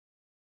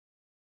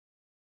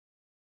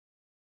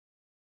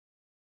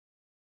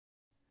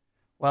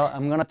Well,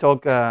 I'm going to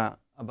talk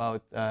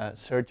about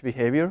search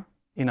behavior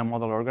in a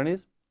model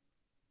organism.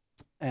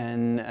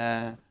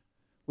 And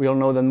we all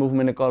know that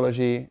movement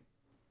ecology,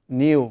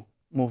 new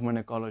movement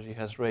ecology,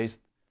 has raised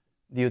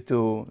due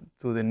to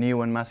the new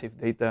and massive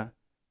data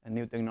and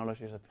new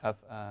technologies that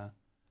have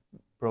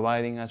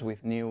providing us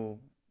with new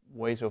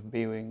ways of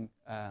viewing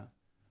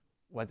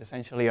what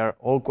essentially are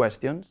all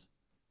questions,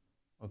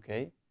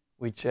 okay?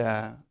 Which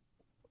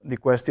the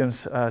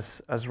questions,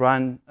 as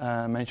Ran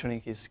mentioned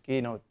in his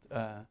keynote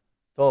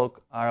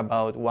talk, are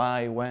about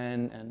why,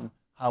 when, and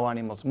how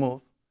animals move.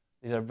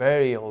 These are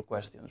very old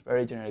questions,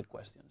 very generic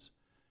questions.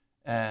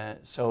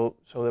 So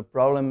the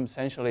problem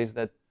essentially is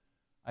that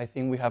I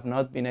think we have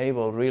not been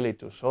able really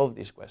to solve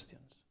these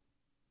questions.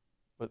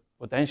 But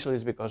potentially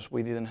it's because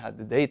we didn't have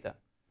the data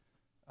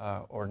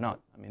or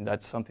not. I mean,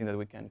 that's something that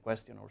we can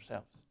question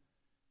ourselves.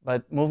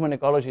 But movement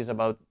ecology is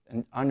about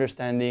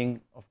understanding,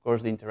 of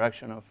course, the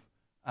interaction of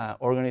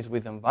organisms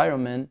with the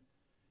environment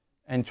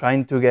and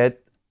trying to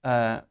get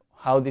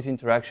how this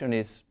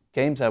interaction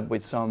comes up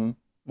with some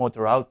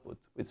motor output,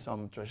 with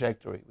some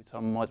trajectory, with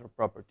some motor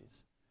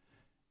properties.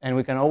 And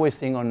we can always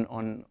think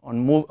on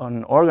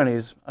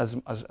organisms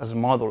as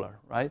modular,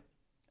 right?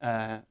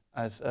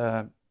 As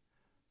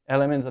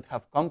elements that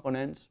have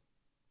components,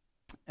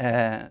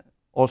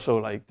 also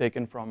like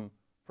taken from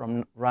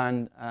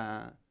Rand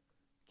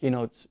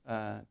keynote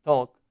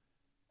talk,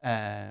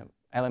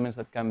 elements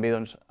that can be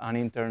an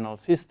internal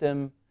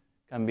system,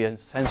 can be a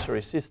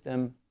sensory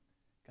system,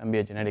 can be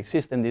a genetic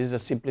system. This is a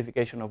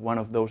simplification of one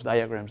of those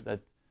diagrams that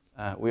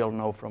we all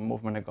know from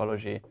movement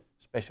ecology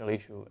special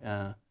issue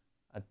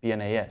at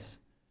PNAS.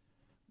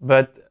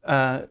 But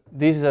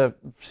this is a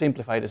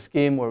simplified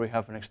scheme where we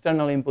have an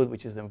external input,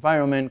 which is the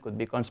environment, could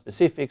be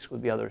conspecifics,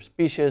 could be other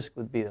species,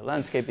 could be the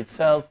landscape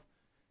itself.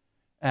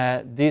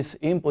 This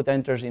input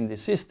enters in the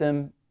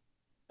system,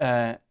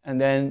 and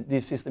then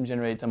this system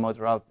generates a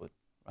motor output,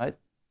 right?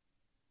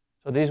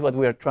 So this is what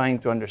we are trying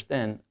to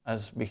understand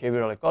as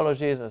behavioral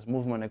ecologists, as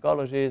movement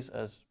ecologists,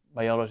 as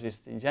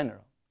biologists in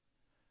general.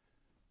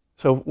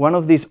 So one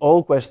of these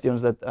old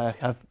questions that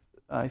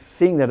I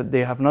think that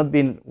they have not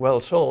been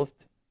well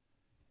solved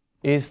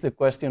is the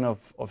question of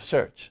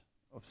search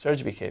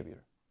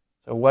behavior.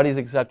 So what is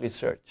exactly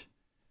search?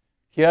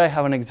 Here I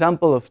have an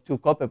example of two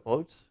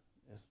copepods,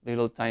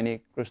 little tiny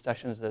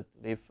crustaceans that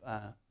live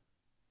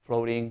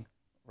floating,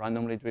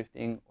 randomly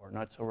drifting, or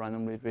not so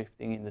randomly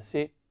drifting in the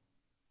sea.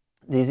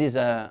 This is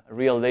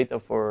real data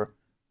for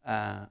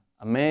a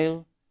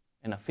male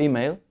and a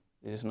female.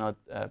 This is not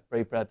a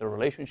prey-predator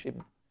relationship.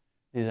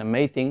 This is a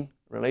mating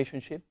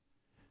relationship.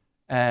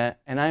 And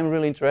I'm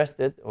really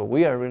interested, or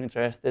we are really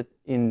interested,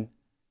 in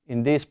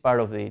this part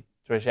of the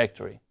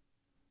trajectory.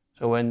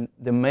 So when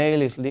the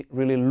male is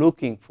really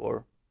looking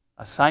for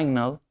a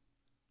signal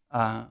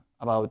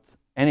about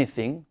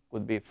anything,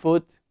 could be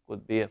food,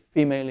 could be a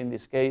female in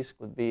this case,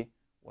 could be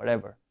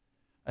whatever.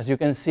 As you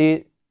can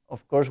see,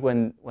 of course,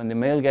 when the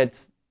male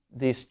gets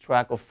this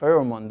track of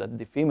pheromone that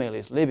the female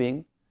is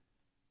leaving,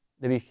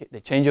 the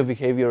change of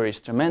behavior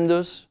is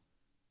tremendous.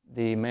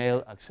 The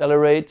male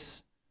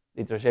accelerates,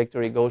 the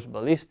trajectory goes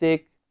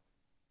ballistic,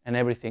 and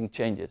everything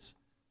changes.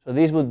 So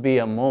this would be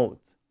a mode,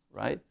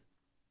 right?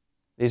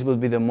 This would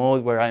be the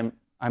mode where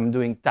I'm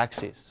doing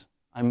taxis.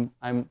 I'm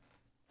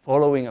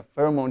following a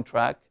pheromone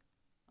track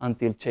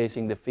until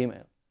chasing the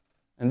female.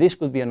 And this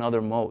could be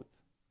another mode,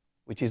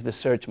 which is the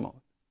search mode.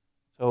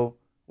 So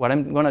what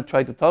I'm going to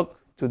try to talk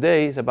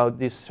today is about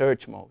this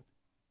search mode,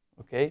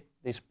 okay?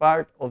 This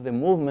part of the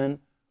movement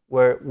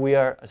where we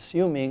are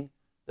assuming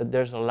that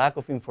there's a lack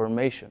of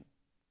information,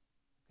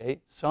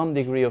 okay? Some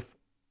degree of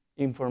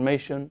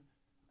information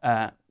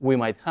we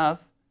might have,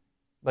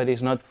 but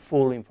it's not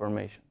full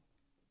information.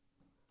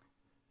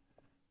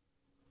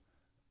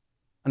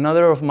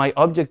 Another of my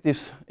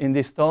objectives in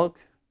this talk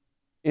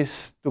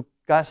is to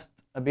cast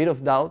a bit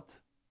of doubt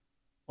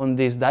on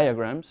these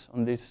diagrams,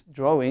 on these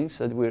drawings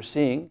that we're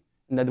seeing,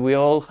 and that we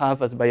all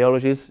have as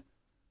biologists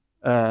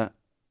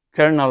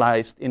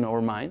kernelized in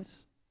our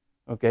minds.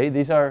 Okay,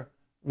 these are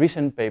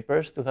recent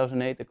papers,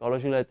 2008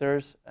 Ecology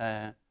Letters,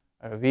 a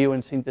review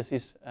and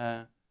synthesis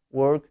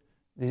work.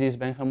 This is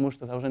Benhamu's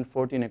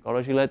 2014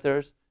 Ecology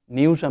Letters,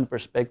 News and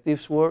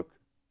Perspectives work.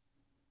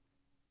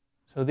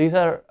 So these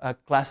are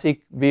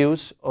classic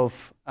views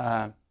of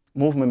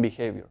movement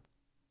behavior,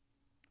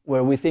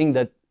 where we think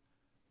that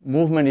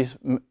movement is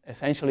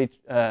essentially,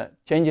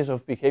 changes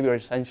of behavior are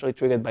essentially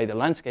triggered by the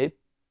landscape.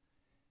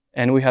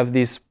 And we have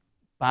these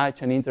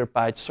patch and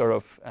interpatch sort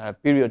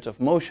of periods of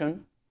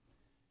motion.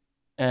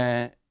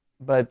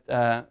 But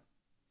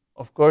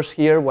of course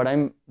here, what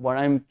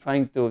I'm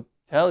trying to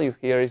tell you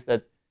here is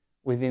that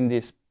within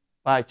this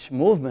patch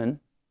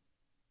movement,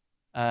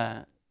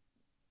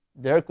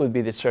 there could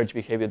be the search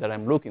behavior that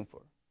I'm looking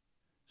for.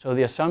 So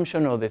the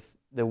assumption or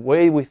the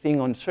way we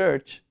think on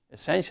search,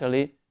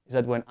 essentially, is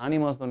that when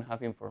animals don't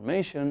have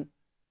information,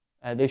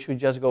 they should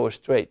just go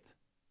straight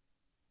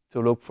to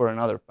look for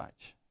another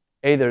patch.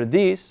 Either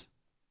this,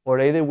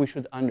 or either we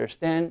should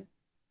understand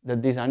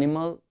that this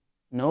animal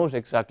knows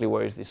exactly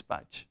where is this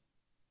patch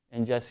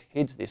and just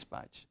hits this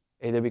patch.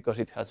 either because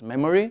it has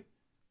memory,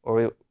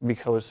 or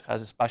because it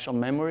has a spatial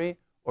memory,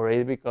 or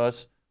either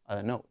because, I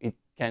don't know, it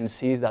can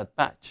see that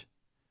patch.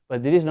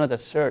 But this is not a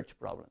search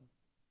problem,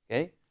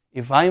 okay?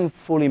 If I'm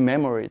fully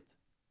memorized,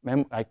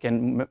 I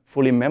can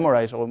fully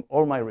memorize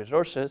all my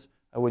resources,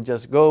 I would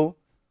just go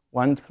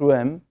 1 through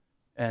M,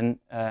 and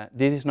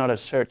this is not a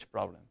search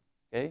problem,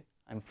 okay?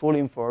 I'm fully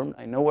informed,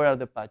 I know where are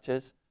the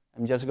patches,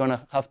 I'm just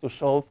gonna have to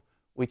solve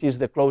which is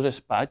the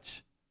closest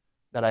patch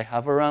that I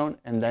have around,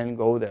 and then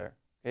go there,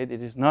 okay?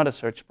 This is not a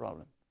search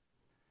problem.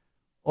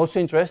 Also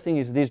interesting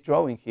is this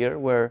drawing here,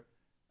 where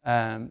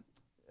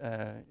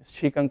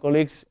Schick and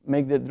colleagues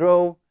make the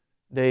draw.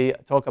 They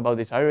talk about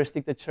this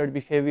area-restricted search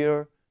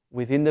behavior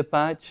within the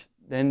patch.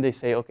 Then they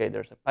say, okay,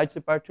 there's a patch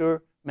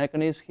departure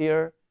mechanism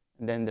here,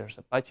 and then there's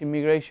a patch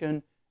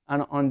immigration.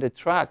 And on the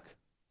track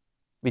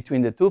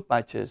between the two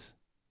patches,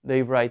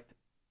 they write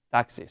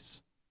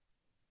taxis.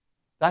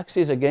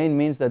 Taxis, again,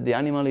 means that the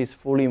animal is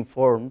fully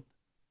informed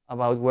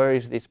about where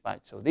is this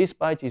patch. So this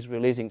patch is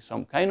releasing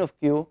some kind of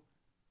cue,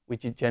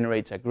 which it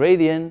generates a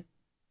gradient,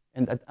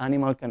 and that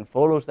animal can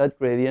follow that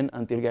gradient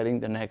until getting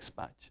the next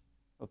patch,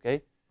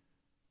 okay?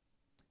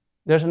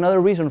 There's another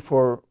reason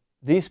for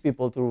these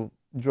people to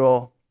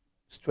draw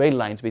straight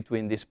lines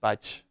between these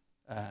patch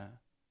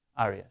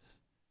areas.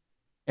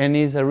 And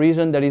it's a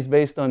reason that is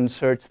based on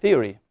search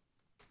theory,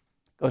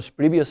 because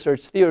previous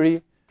search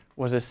theory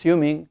was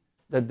assuming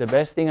that the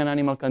best thing an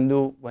animal can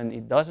do when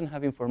it doesn't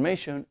have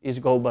information is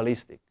go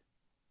ballistic,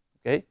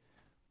 okay?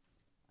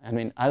 I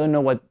mean, I don't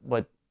know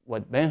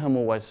what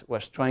Benjamin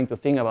was trying to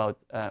think about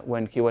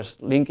when he was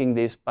linking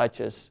these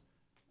patches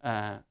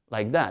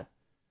like that.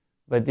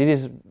 But this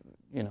is,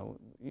 you know,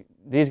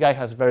 this guy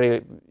is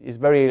very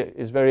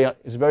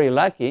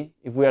lucky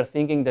if we are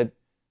thinking that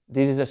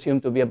this is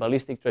assumed to be a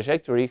ballistic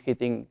trajectory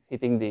hitting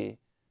the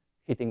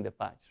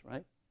patch,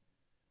 right?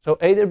 So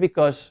either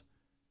because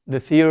the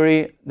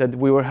theory that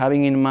we were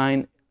having in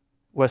mind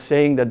was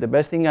saying that the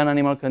best thing an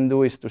animal can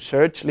do is to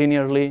search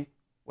linearly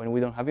when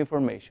we don't have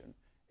information,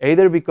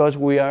 either because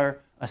we are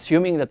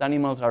assuming that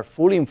animals are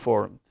fully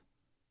informed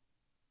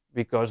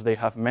because they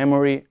have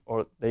memory,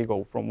 or they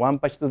go from one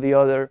patch to the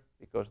other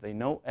because they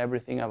know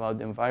everything about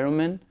the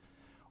environment,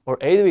 or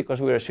either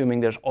because we're assuming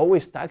there's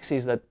always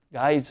taxis that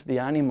guides the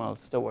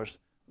animals towards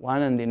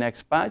one and the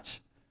next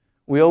patch.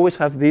 We always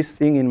have this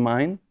thing in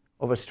mind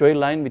of a straight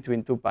line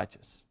between two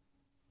patches.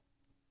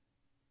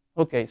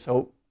 Okay,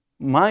 so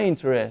my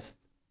interest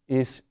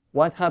is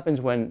what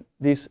happens when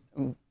this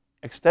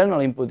external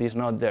input is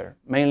not there,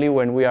 mainly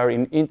when we are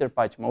in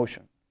interpatch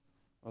motion,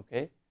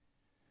 okay?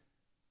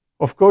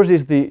 Of course,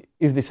 if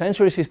the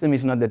sensory system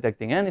is not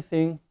detecting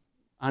anything,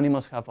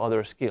 animals have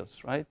other skills,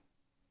 right?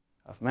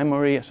 Have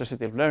memory,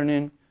 associative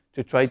learning,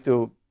 to try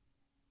to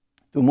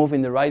move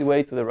in the right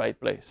way to the right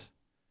place.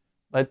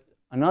 But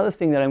another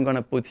thing that I'm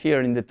gonna put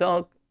here in the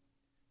talk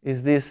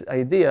is this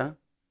idea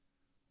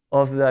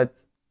of that,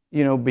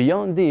 you know,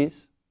 beyond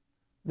this,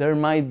 there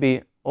might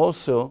be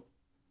also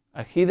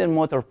a hidden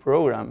motor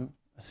program,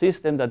 a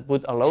system that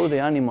would allow the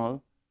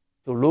animal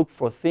to look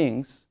for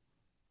things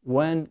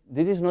when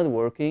this is not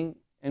working,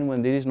 and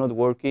when this is not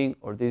working,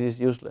 or this is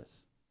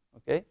useless,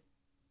 okay?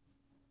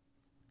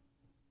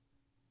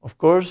 Of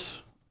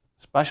course,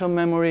 spatial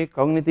memory,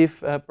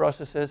 cognitive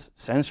processes,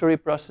 sensory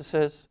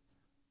processes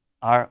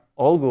are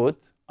all good,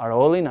 are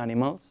all in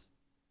animals.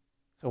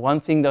 So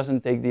one thing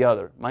doesn't take the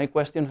other. My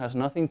question has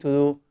nothing to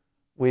do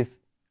with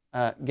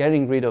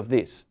getting rid of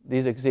this.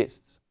 This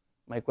exists.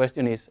 My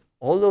question is,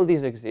 although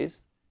this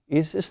exists,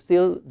 is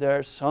still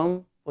there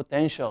some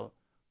potential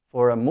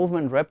for a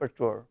movement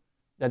repertoire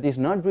that is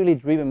not really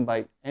driven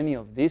by any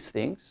of these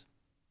things,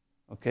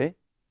 okay?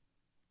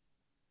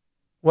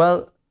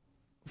 Well,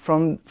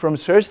 from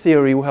search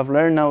theory, we have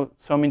learned now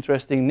some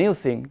interesting new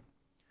thing,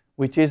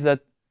 which is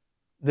that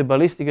the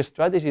ballistic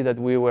strategy that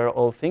we were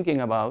all thinking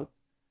about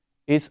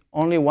is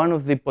only one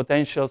of the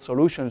potential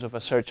solutions of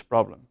a search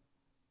problem.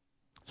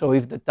 So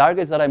if the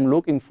targets that I'm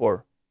looking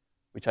for,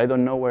 which I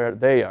don't know where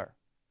they are,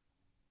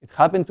 it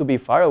happened to be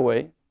far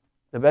away,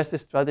 the best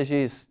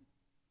strategy is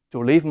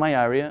to leave my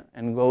area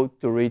and go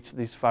to reach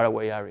these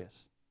faraway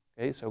areas.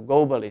 Okay, so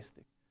go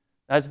ballistic.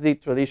 That's the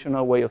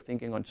traditional way of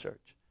thinking on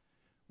search.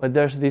 But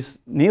there's this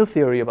new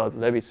theory about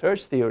Levi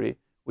search theory,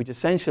 which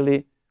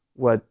essentially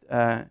what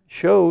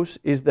shows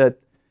is that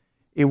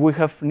if we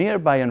have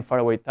nearby and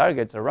faraway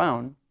targets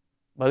around,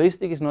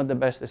 ballistic is not the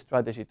best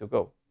strategy to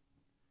go.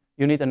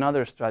 You need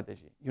another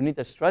strategy. You need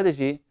a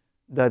strategy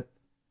that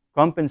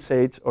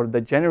compensates or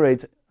that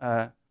generates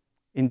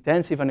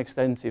intensive and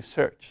extensive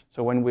search.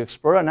 So when we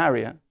explore an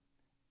area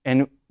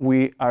and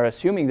we are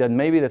assuming that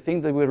maybe the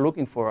things that we're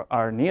looking for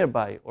are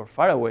nearby or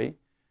far away,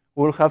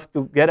 we'll have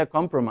to get a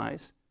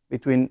compromise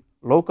between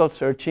local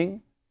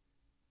searching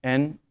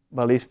and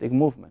ballistic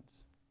movements,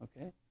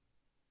 okay?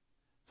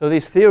 So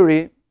this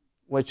theory,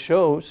 what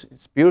shows,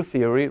 it's pure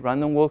theory,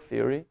 random walk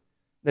theory,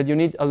 that you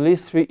need at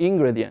least 3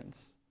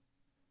 ingredients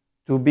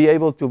to be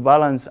able to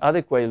balance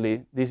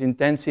adequately these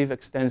intensive,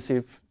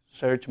 extensive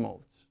search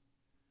modes.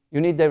 You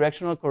need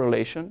directional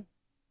correlation,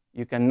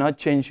 You cannot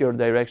change your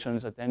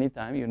directions at any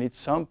time. You need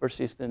some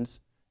persistence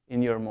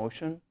in your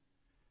motion.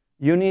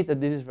 You need,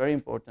 and this is very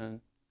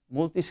important,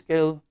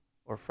 multiscale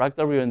or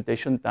fractal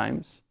reorientation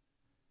times.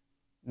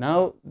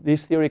 Now,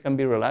 this theory can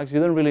be relaxed. You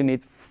don't really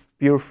need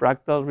pure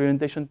fractal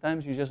reorientation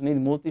times. You just need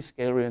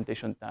multiscale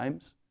reorientation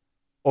times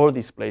or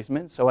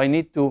displacement. So I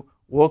need to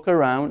walk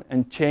around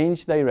and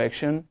change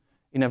direction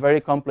in a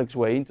very complex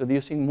way,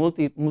 introducing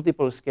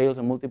multiple scales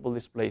and multiple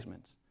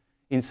displacements.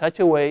 In such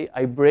a way,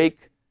 I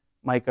break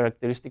my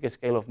characteristic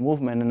scale of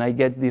movement, and I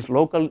get these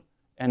local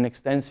and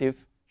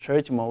extensive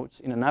search modes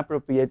in an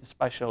appropriate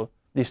spatial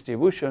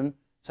distribution,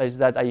 such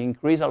that I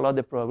increase a lot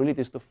the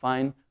probabilities to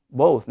find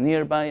both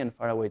nearby and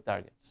faraway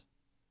targets.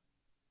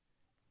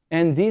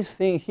 And this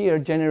thing here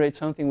generates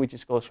something which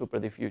is called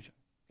superdiffusion.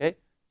 Okay?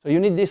 So you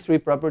need these three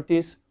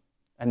properties,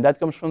 and that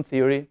comes from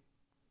theory,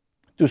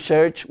 to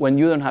search when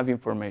you don't have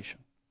information.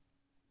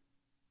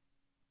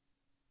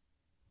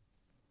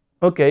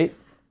 Okay,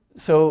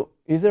 so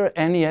is there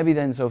any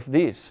evidence of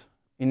this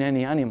in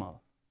any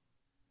animal?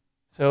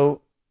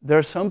 So there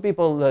are some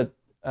people that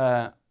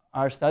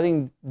are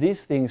studying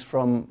these things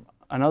from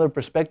another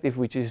perspective,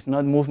 which is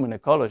not movement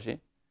ecology.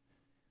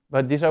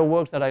 But these are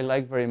works that I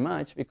like very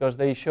much because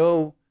they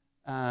show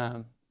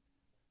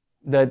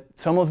that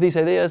some of these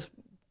ideas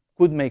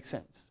could make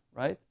sense,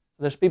 right?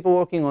 There's people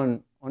working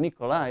on E.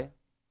 coli,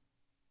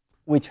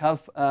 which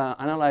have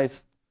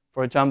analyzed,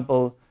 for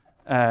example,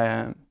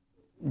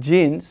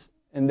 genes,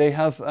 and they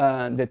have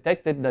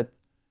detected that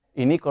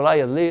in E.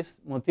 coli at least,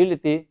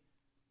 motility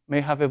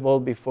may have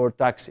evolved before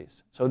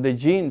taxis. So the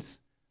genes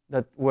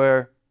that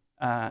were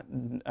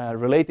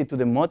related to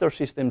the motor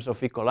systems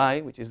of E.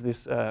 coli, which is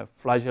this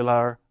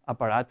flagellar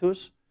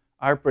apparatus,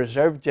 are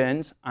preserved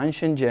genes,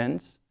 ancient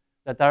genes,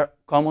 that are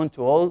common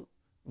to all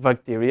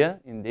bacteria,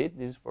 indeed,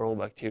 this is for all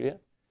bacteria.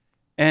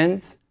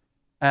 And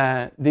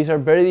these are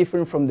very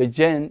different from the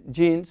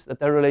genes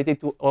that are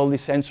related to all the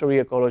sensory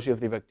ecology of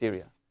the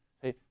bacteria.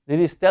 Okay? This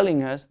is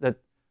telling us that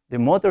the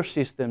motor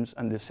systems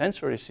and the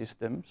sensory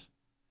systems,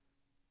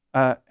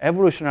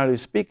 evolutionarily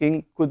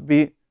speaking, could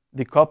be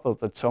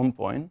decoupled at some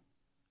point,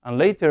 and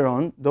later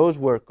on, those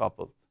were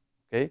coupled.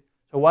 Okay?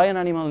 So why an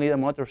animal need a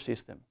motor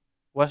system?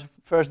 Was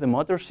first the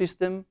motor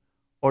system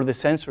or the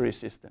sensory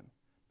system?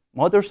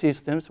 Motor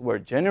systems were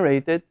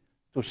generated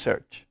to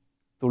search,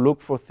 to look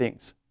for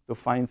things, to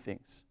find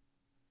things,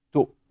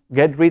 to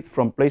get rid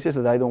from places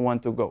that I don't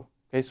want to go.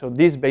 Okay? So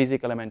these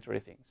basic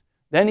elementary things.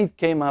 Then it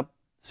came up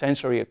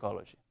sensory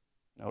ecology,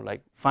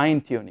 like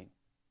fine-tuning,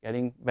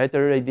 getting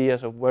better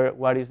ideas of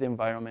what is the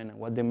environment and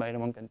what the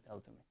environment can tell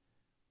to me.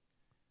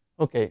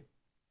 Okay.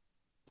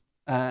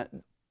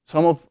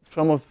 Some of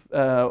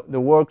the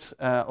works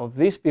of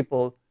these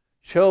people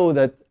show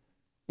that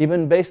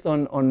even based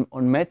on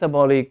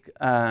metabolic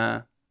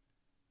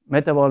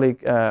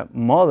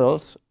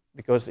models,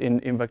 because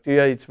in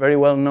bacteria it's very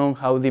well known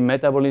how the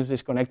metabolism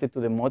is connected to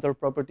the motor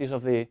properties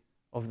of the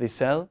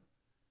cell.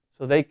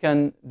 So they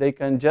can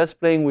just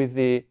playing with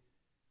the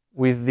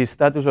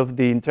status of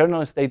the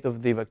internal state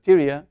of the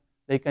bacteria,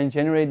 they can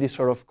generate these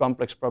sort of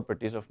complex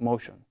properties of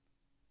motion.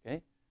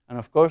 Okay? And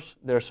of course,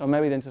 there are some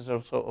evidences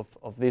also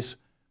of these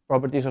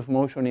properties of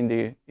motion in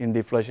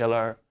the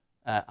flagellar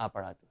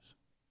apparatus.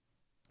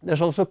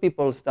 There's also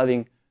people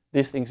studying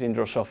these things in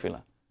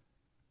Drosophila.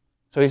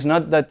 So it's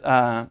not that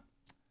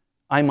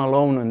I'm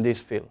alone in this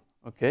field,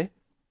 okay?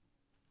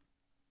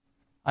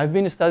 I've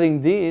been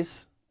studying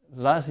these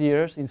last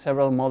years in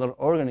several model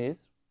organisms,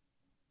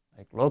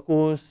 like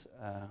locusts,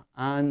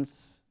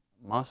 ants,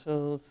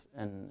 mussels,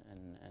 and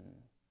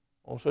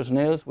also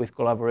snails with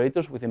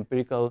collaborators, with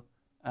empirical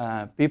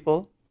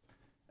people,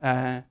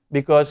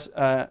 because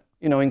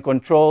in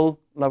controlled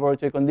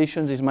laboratory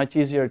conditions, it's much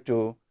easier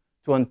to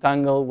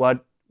untangle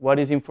what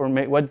is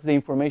the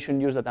information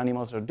use that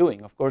animals are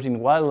doing. Of course, in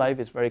wildlife,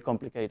 it's very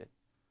complicated.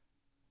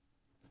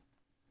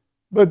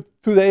 But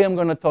today, I'm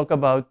going to talk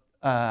about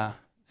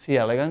C.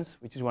 elegans,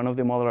 which is one of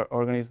the model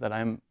organisms that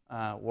I'm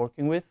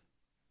working with.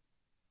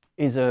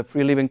 It's a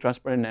free-living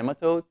transparent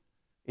nematode.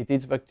 It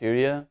eats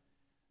bacteria.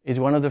 It's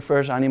one of the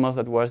first animals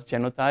that was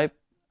genotyped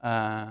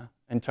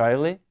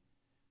entirely.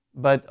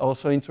 But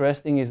also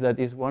interesting is that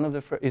it's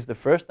the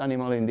first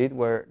animal indeed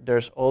where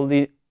there's all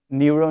the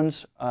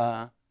neurons,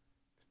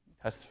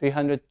 has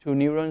 302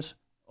 neurons,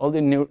 all the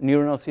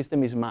neuronal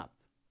system is mapped,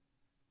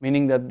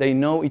 meaning that they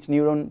know each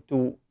neuron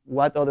to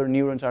what other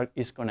neurons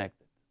is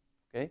connected.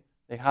 Okay?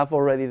 They have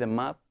already the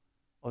map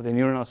of the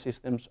neuronal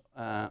systems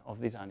of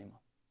this animal.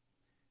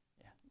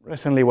 Yeah.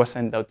 Recently was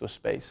sent out to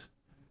space.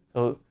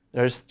 So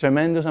there's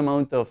tremendous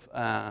amount of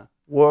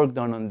work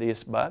done on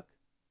this bug,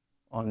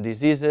 on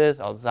diseases,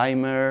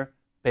 Alzheimer,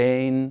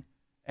 pain,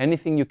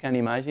 anything you can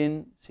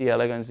imagine, C.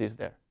 elegans is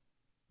there.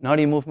 Not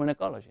in movement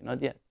ecology, not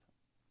yet.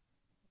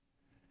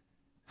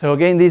 So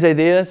again, these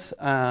ideas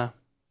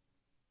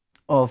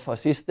of a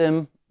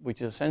system,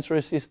 which is a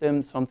sensory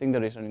system, something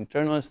that is an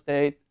internal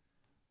state,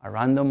 a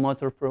random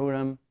motor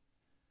program,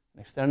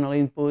 an external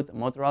input, a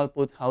motor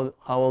output, how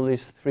all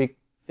these three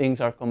things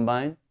are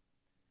combined.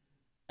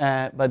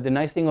 But the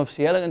nice thing of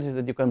C. elegans is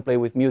that you can play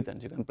with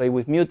mutants. You can play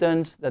with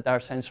mutants that are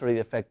sensory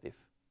defective.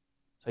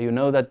 So you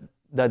know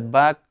that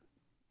bug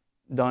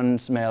don't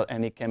smell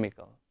any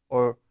chemical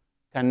or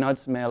cannot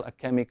smell a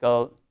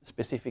chemical,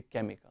 specific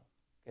chemical.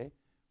 Okay?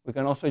 We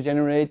can also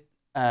generate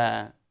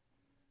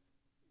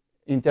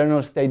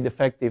internal state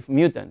defective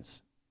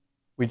mutants,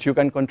 which you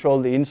can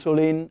control the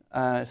insulin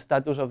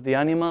status of the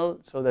animal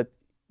so that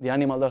the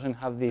animal doesn't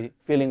have the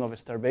feeling of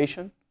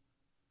starvation.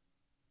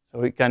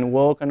 So it can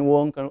walk and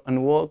walk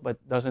and walk, but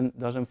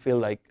doesn't feel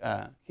like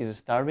he's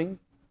starving.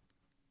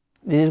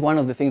 This is one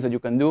of the things that you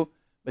can do,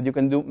 but you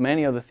can do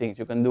many other things.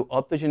 You can do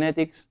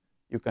optogenetics.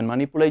 You can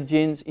manipulate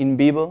genes in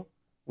vivo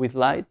with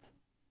light,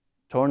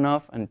 turn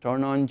off and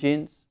turn on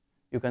genes.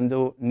 You can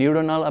do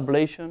neuronal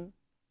ablation,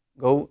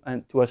 go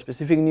to a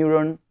specific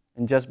neuron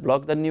and just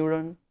block that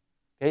neuron.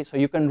 Okay, so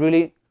you can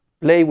really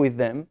play with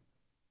them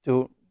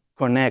to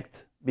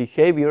connect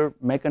behavior,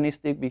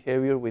 mechanistic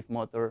behavior with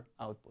motor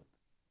output.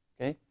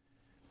 Okay?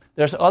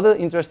 There's other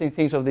interesting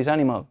things of this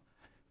animal,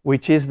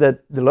 which is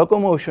that the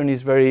locomotion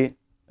is very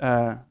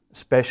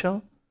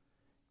special,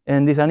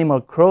 and this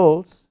animal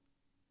crawls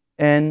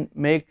and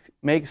make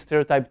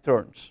stereotype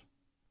turns.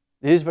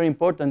 This is very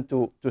important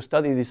to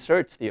study this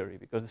search theory,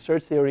 because the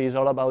search theory is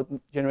all about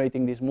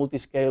generating these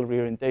multi-scale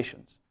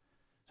reorientations.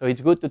 So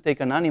it's good to take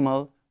an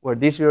animal where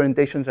these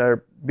reorientations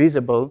are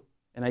visible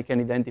and I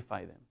can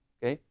identify them.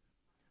 Okay?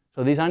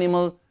 So this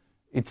animal,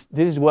 this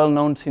is well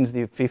known since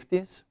the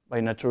 50s by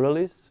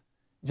naturalists,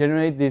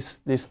 generate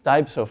these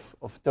types of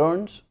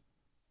turns,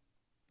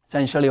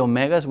 essentially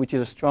omegas, which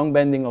is a strong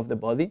bending of the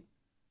body.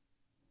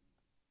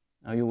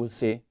 Now you will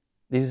see,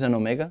 this is an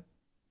omega,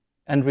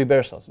 and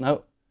reversals.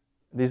 Now,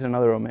 this is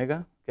another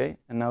omega, okay?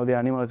 And now the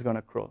animal is going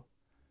to crawl.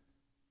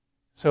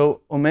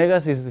 So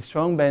omegas is the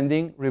strong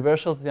bending.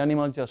 Reversals, the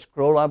animal just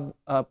crawl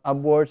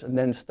upwards and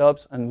then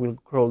stops and will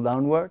crawl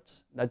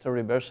downwards. That's a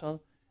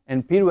reversal.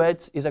 And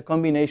pirouettes is a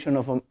combination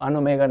of an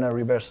omega and a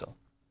reversal,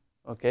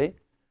 okay?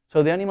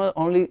 So the animal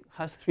only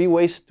has 3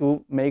 ways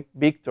to make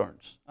big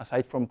turns,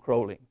 aside from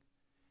crawling.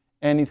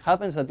 And it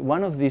happens that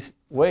one of these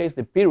ways,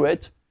 the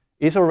pirouettes,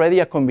 is already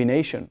a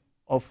combination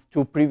of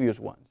 2 previous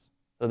ones.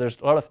 So there's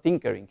a lot of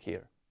tinkering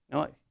here.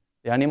 No,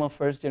 the animal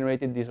first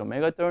generated these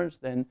omega turns,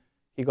 then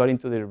he got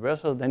into the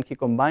reversal, then he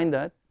combined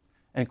that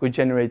and could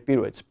generate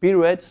pirouettes.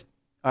 Pirouettes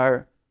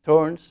are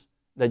turns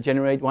that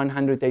generate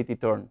 180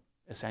 turns,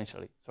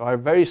 essentially. So are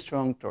very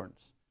strong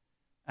turns.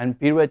 And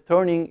pirouette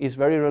turning is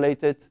very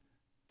related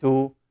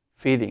to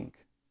feeding,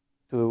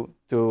 to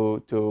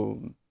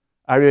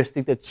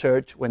area-restricted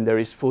search when there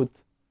is food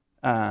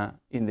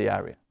in the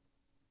area.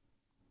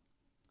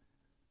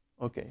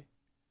 Okay,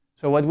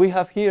 so what we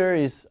have here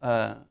is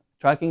a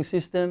tracking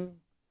system.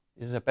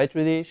 This is a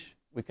petri dish.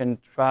 We can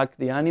track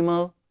the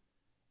animal,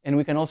 and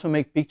we can also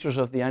make pictures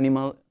of the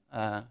animal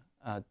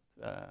at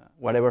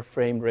whatever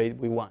frame rate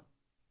we want.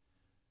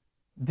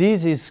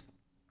 This is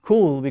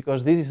cool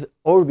because this is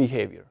our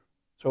behavior.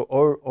 So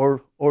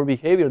our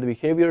behavior, the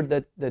behavior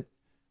that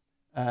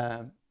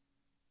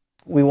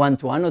we want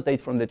to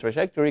annotate from the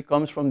trajectory,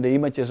 comes from the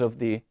images of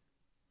the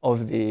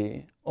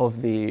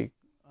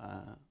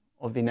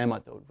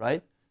nematode,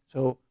 right?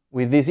 So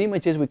with these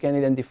images, we can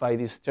identify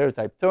these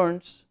stereotype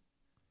turns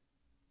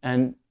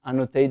and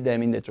annotate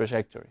them in the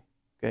trajectory.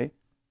 Okay.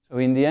 So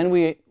in the end,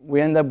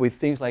 we end up with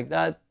things like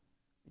that,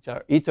 which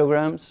are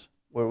etograms,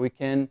 where we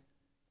can.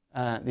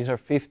 These are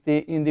 50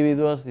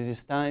 individuals. This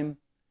is time,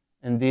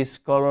 and these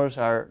colors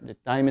are the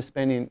time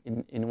spent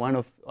in one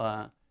of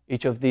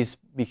each of these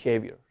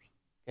behaviors.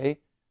 Okay.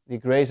 The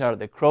grays are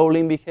the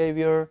crawling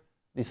behavior.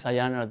 The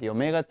cyan are the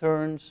omega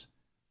turns.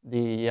 The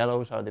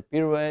yellows are the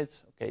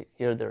pirouettes. Okay,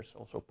 here there's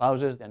also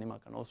pauses. The animal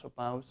can also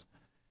pause.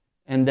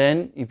 And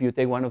then if you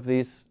take one of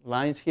these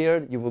lines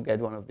here, you will get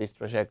one of these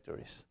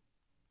trajectories.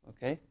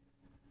 Okay?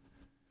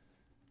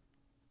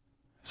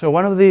 So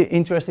one of the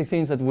interesting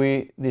things that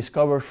we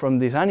discovered from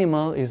this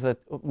animal is that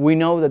we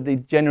know that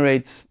it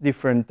generates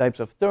different types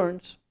of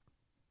turns.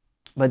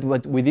 But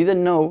what we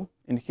didn't know,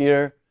 and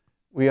here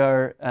we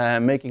are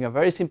making a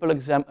very simple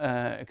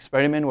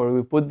experiment where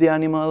we put the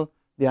animal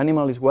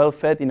is well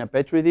fed in a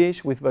petri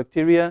dish with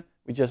bacteria.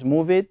 We just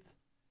move it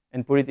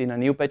and put it in a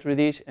new petri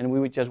dish, and we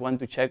would just want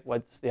to check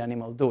what's the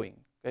animal doing.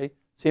 Okay?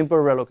 Simple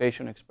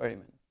relocation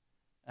experiment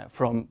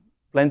from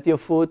plenty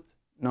of food,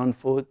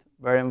 non-food,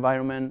 bare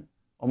environment,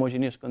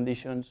 homogeneous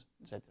conditions,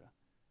 etc.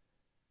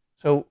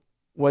 So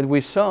what we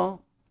saw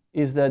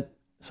is that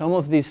some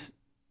of these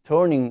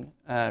turning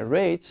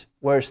rates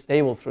were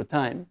stable through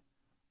time.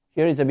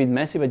 Here it's a bit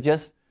messy, but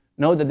just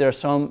know that there are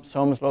some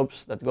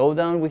slopes that go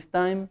down with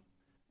time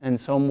and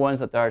some ones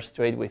that are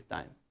straight with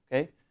time.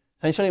 Okay?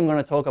 Essentially, I'm going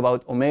to talk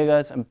about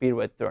omegas and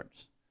pirouette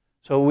turns.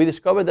 So we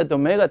discovered that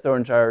omega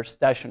turns are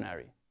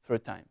stationary through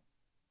time,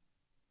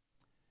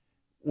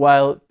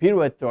 while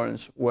pirouette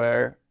turns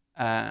were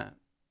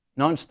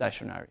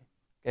non-stationary.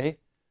 Okay?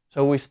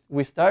 So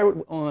we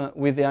start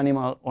with the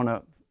animal on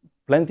a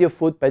plenty of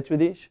food petri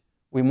dish.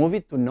 We move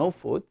it to no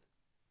food,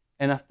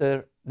 and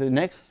after the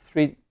next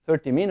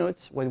 30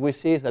 minutes, what we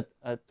see is that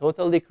a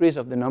total decrease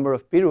of the number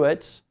of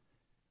pirouettes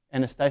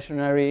and a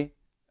stationary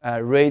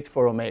rate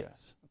for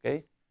omegas.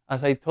 Okay?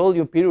 As I told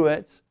you,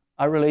 pirouettes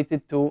are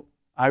related to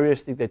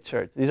area-restricted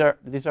search.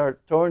 These are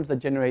turns that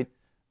generate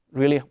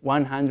really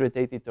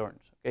 180 turns.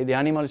 Okay? The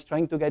animal is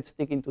trying to get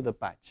stick into the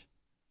patch.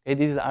 Okay?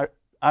 This is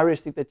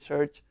area-restricted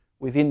search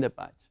within the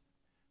patch.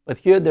 But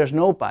here there's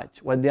no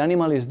patch. What the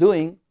animal is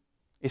doing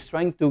is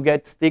trying to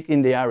get stick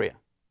in the area.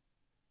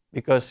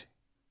 Because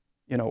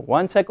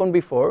 1 second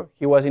before,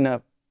 he was in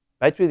a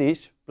petri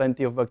dish,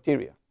 plenty of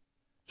bacteria.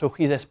 So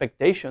his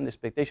expectation, the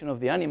expectation of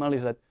the animal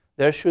is that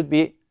there should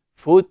be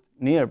food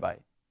nearby.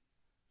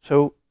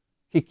 So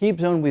he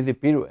keeps on with the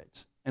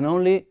pirouettes. And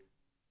only,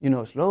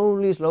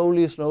 slowly,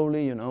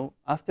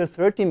 after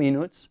 30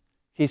 minutes,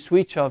 he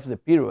switches off the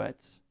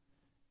pirouettes.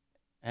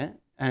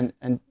 And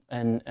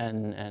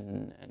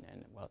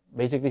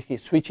basically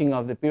he's switching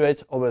off the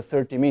pirouettes over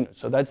 30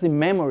 minutes. So that's the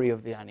memory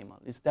of the animal.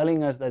 It's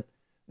telling us that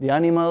the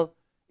animal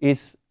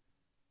is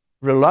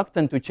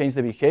reluctant to change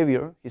the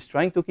behavior. He's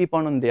trying to keep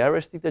on the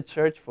area-restricted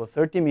search for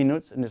 30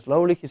 minutes, and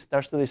slowly he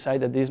starts to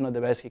decide that this is not the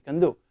best he can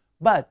do.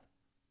 But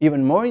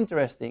even more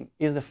interesting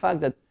is the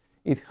fact that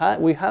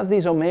we have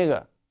this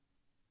omega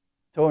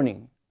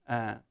turning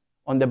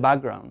on the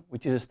background,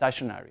 which is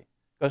stationary.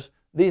 Because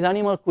this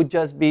animal could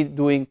just be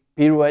doing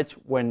pirouettes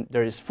when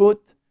there is food,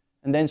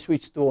 and then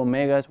switch to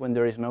omegas when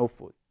there is no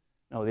food.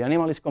 No, the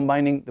animal is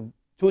combining the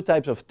two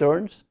types of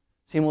turns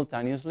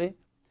simultaneously,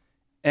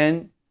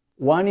 and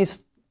one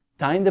is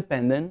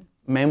time-dependent,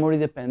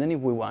 memory-dependent if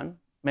we want.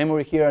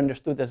 Memory here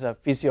understood as a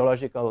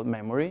physiological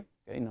memory,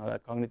 okay, not a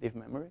cognitive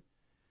memory.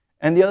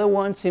 And the other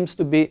one seems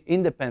to be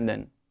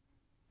independent.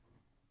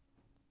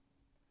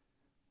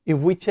 If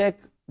we check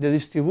the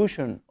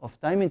distribution of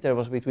time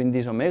intervals between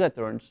these omega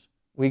turns,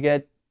 we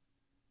get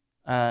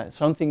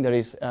something that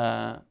is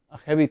a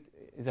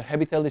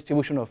heavy-tail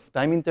distribution of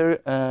time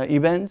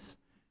events,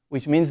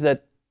 which means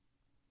that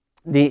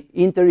the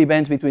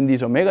inter-events between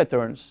these omega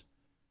turns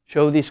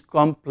show this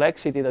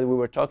complexity that we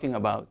were talking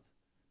about,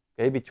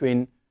 okay,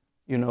 between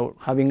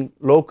having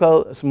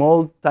local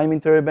small time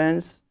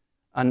inter-events,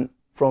 and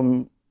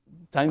from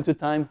time to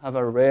time have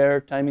a rare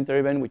time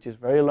inter-event which is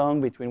very long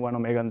between one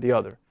omega and the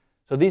other.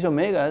 So these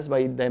omegas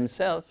by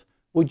themselves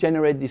would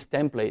generate this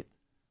template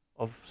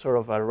of sort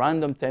of a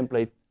random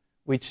template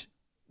which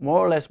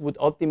more or less would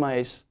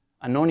optimize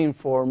a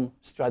non-informed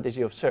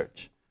strategy of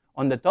search.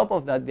 On the top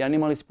of that, the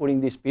animal is putting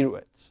these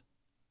pirouettes,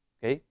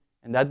 okay?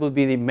 And that would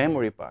be the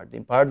memory part,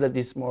 the part that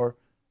is more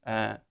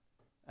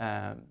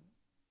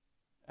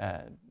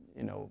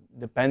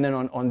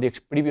dependent on the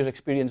previous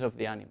experience of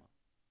the animal.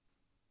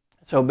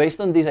 So based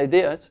on these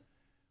ideas,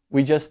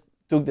 we just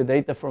took the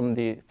data from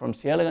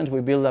C. elegans. We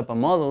built up a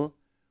model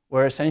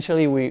where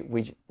essentially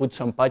we put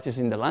some patches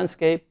in the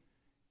landscape,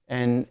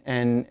 and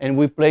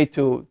we play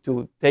to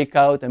take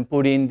out and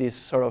put in these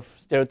sort of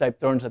stereotype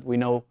turns that we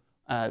know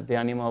the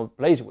animal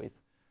plays with.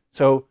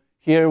 So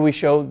here we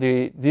show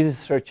this is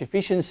search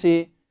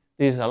efficiency,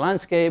 this is a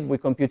landscape. We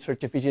compute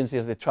search efficiency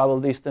as the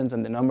travel distance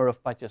and the number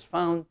of patches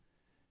found.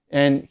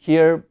 And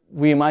here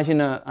we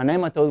imagine an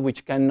nematode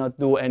which cannot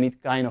do any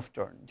kind of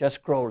turn,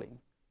 just crawling.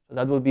 So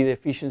that would be the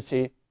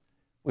efficiency.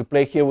 We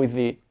play here with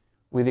the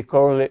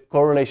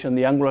correlation,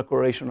 the angular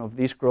correlation of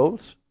these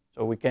crawls.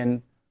 So we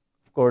can,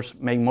 of course,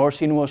 make more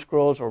sinuous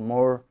crawls or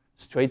more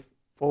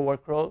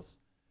straightforward crawls.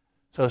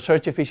 So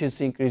search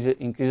efficiency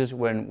increases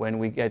when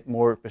we get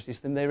more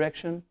persistent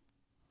direction.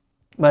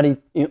 But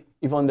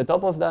if on the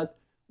top of that,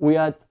 we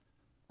add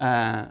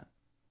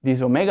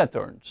these omega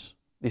turns,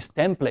 these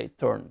template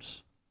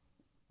turns,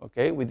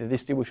 okay, with the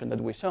distribution that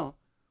we saw,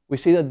 we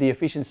see that the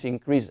efficiency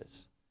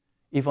increases.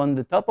 If on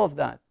the top of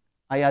that,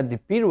 I add the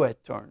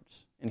pirouette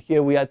turns, and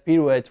here we add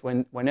pirouettes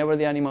whenever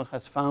the animal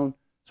has found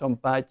some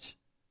patch,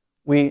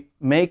 we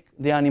make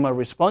the animal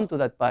respond to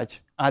that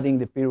patch, adding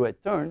the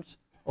pirouette turns,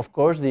 of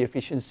course, the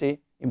efficiency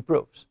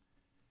improves.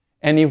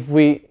 And if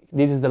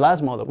this is the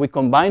last model, we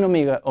combine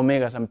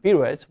omegas and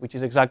pirouettes, which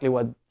is exactly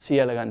what C.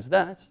 elegans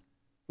does,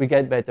 we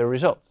get better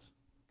results,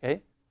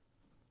 okay?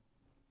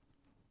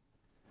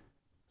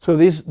 So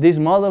this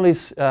model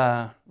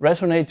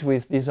resonates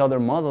with this other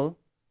model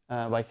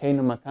by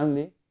Heiner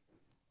McCanley,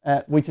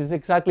 which is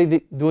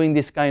exactly doing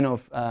this kind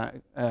of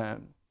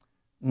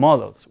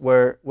models,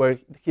 where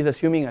he's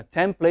assuming a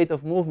template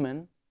of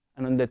movement,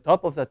 and on the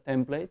top of that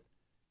template,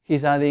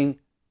 he's adding,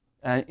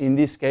 in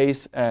this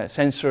case,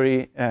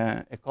 sensory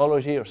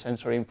ecology or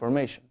sensory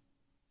information.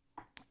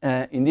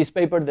 In this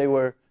paper, they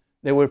were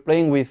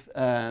playing with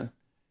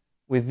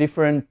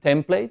different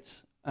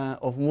templates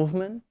of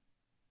movement.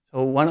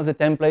 So one of the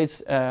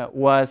templates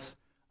was,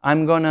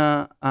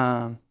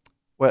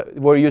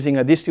 we're using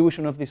a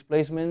distribution of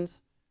displacements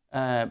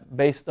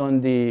based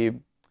on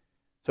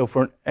so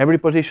for every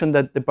position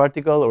that the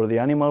particle or the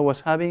animal was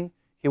having,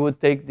 he would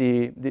take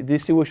the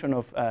distribution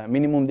of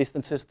minimum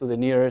distances to the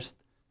nearest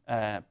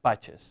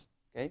patches,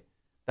 okay?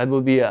 That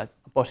would be a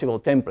possible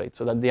template,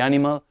 so that the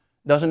animal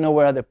doesn't know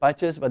where are the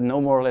patches, but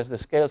know more or less the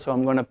scale, so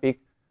I'm gonna pick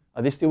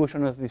a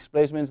distribution of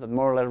displacements that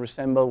more or less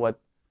resemble what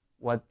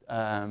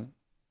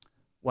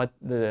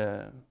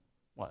the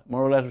well,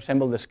 more or less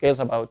resemble the scales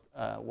about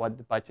what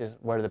the patches,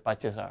 where the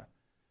patches are.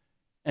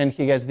 And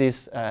he gets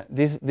this.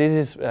 This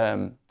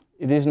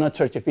is not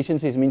search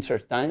efficiency; it means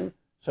search time.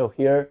 So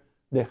here,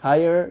 the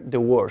higher, the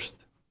worst.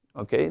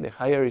 Okay, the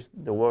higher is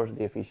the worse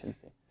the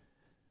efficiency.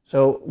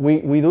 So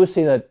we do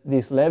see that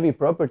these Levy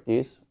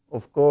properties,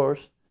 of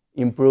course,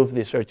 improve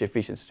the search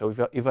efficiency.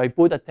 So if I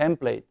put a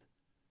template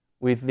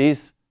with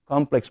these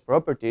complex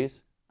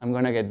properties, I'm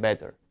going to get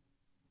better.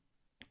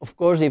 Of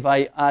course, if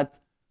I add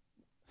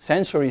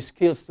sensory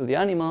skills to the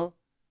animal,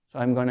 so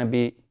I'm going to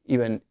be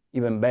even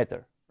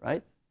better,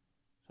 right?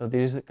 So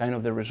this is kind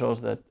of the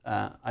results that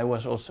I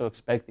was also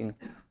expecting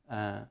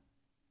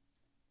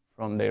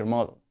from their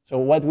model. So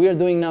what we are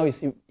doing now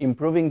is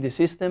improving the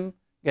system,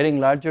 getting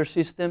larger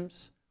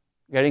systems,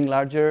 getting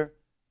larger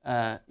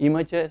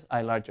images,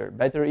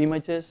 better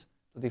images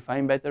to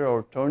define better,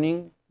 or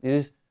turning.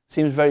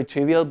 Seems very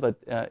trivial, but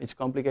it's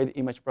complicated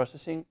image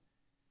processing.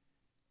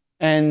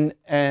 And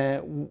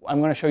I'm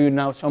going to show you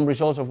now some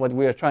results of what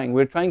we are trying.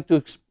 We're trying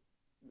to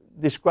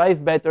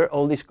describe better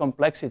all this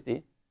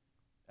complexity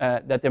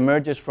that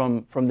emerges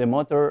from the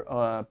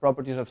motor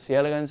properties of C.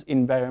 elegans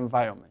in bare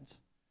environments.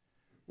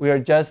 We are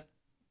just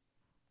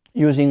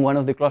using one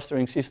of the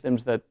clustering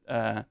systems that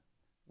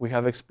we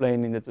have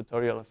explained in the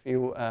tutorial a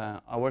few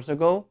hours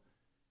ago.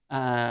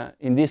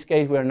 In this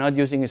case, we are not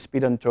using a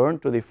speed and turn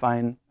to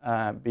define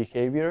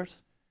behaviors.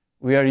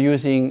 We are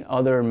using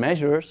other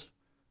measures,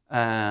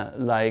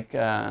 like,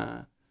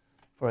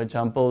 for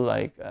example,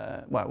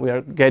 well, we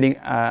are getting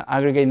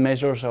aggregate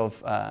measures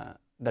of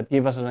that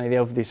give us an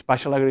idea of the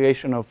spatial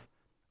aggregation of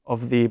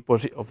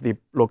the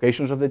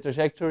locations of the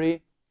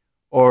trajectory,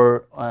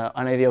 or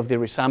an idea of the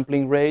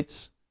resampling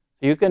rates.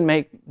 So you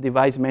can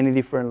devise many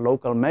different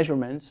local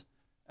measurements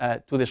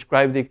to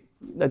describe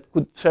that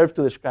could serve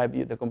to describe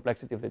the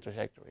complexity of the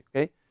trajectory.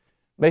 Okay,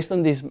 based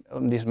on these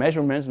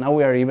measurements, now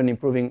we are even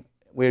improving.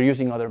 We are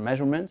using other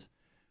measurements.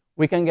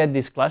 We can get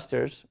these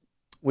clusters,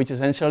 which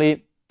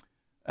essentially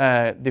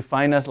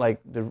define as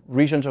like the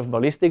regions of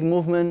ballistic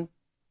movement,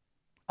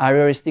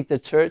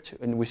 area-restricted search,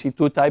 and we see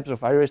two types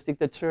of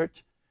area-restricted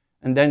search,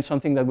 and then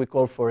something that we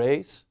call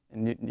forays,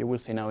 and you will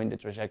see now in the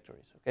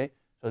trajectories. Okay,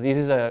 so this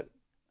is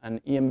an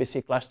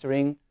EMBC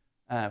clustering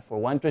for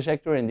one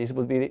trajectory, and this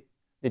would be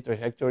the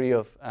trajectory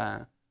of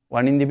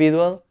one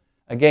individual.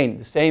 Again,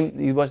 the same.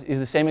 Is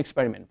the same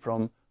experiment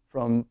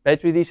from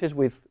petri dishes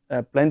with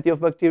plenty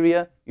of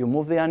bacteria. You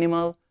move the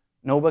animal,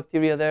 no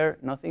bacteria there,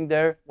 nothing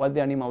there. What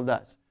the animal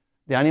does?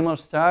 The animal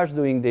starts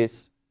doing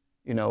this,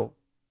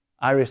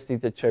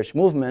 area-restricted search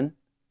movement.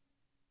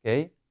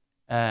 Okay,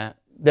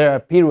 there are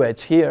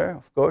pirouettes here.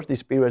 Of course,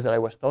 these pirouettes that I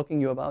was talking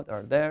to you about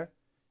are there,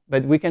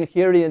 but we can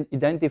here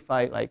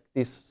identify like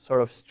these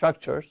sort of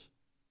structures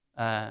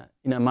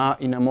in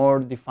a more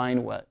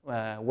defined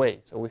way.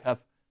 So we have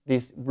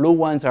these blue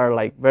ones are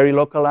like very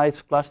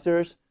localized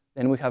clusters.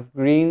 Then we have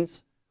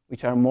greens,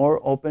 which are more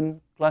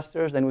open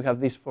clusters. Then we have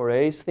these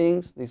forays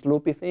things, these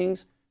loopy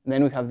things, and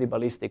then we have the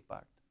ballistic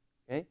part.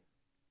 Okay,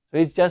 so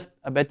it's just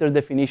a better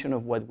definition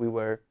of what we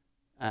were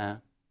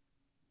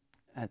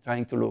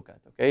trying to look at.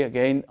 Okay,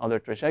 again, other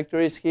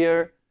trajectories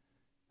here,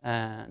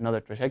 another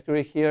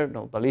trajectory here,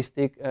 no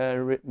ballistic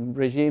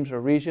regimes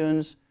or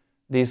regions.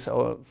 These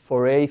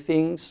foray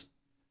things.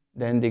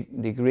 Then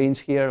the greens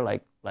here,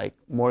 like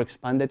more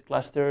expanded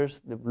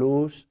clusters. The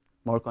blues,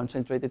 more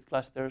concentrated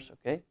clusters.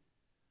 Okay,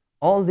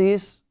 all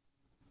this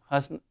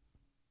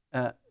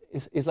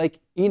is like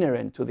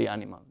inherent to the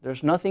animal.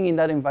 There's nothing in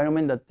that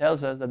environment that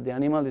tells us that the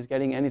animal is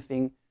getting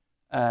anything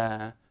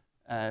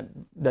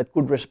that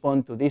could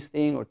respond to this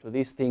thing or to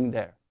this thing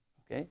there.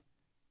 Okay.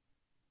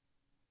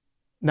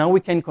 Now we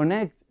can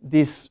connect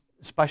these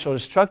spatial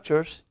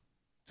structures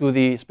to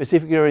the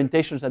specific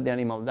orientations that the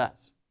animal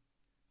does.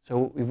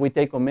 So if we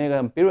take omega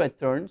and pirouette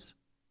turns,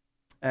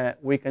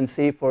 we can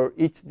see for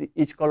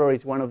each color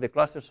is one of the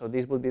clusters. So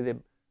this would be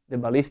the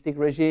ballistic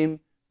regime.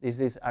 This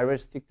is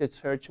area-restricted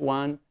search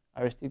 1,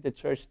 area-restricted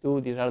search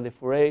 2. These are the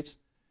forays.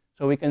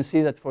 So we can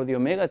see that for the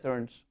omega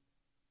turns,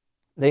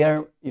 they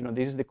are,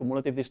 this is the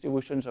cumulative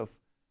distributions of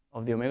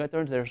the omega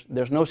turns.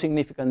 There's no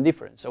significant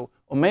difference. So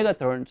omega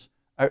turns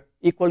are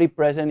equally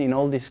present in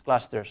all these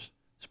clusters,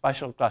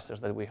 spatial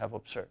clusters that we have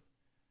observed.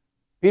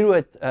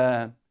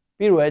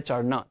 Pirouettes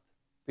are not.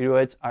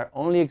 Pirouettes are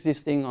only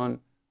existing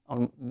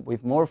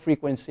with more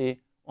frequency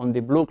on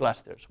the blue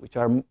clusters, which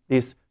are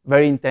these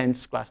very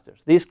intense clusters.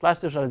 These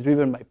clusters are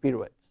driven by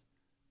pirouettes.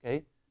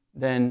 Okay?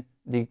 Then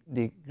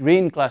the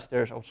green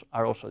clusters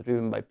are also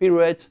driven by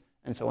pirouettes,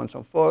 and so on and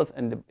so forth.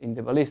 And in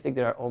the ballistic,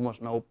 there are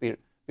almost no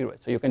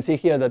pirouettes. So you can see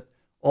here that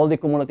all the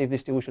cumulative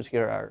distributions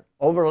here are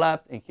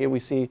overlapped, and here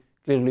we see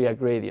clearly a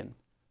gradient.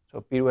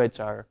 So pirouettes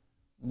are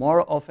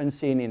more often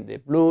seen in the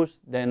blues,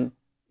 then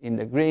in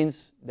the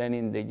greens, then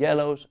in the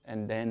yellows,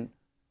 and then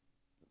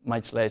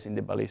much less in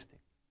the ballistic.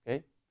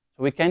 Okay?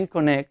 So we can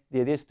connect,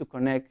 the idea is to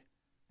connect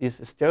these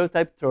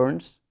stereotype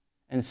turns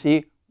and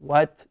see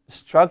what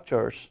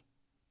structures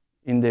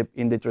in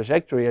the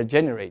trajectory are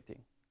generating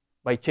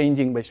by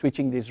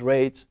switching these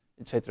rates,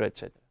 etc.,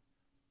 etc.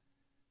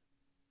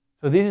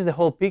 So this is the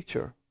whole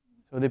picture.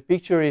 So the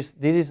picture is,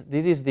 this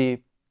is the,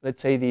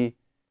 let's say,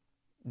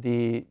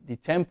 the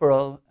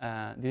temporal,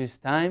 this is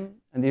time,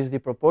 and this is the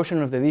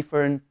proportion of the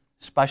different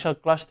spatial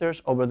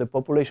clusters over the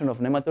population of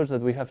nematodes that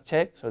we have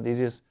checked. So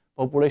this is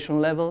population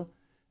level.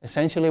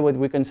 Essentially what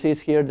we can see is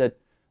here that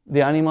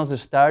the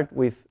animals start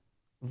with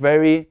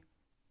very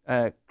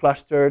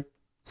clustered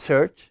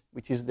search,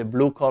 which is the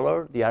blue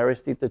color, the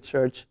unrestricted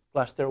search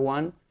cluster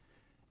 1,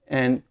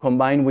 and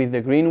combined with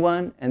the green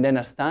one. And then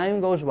as time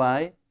goes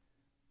by,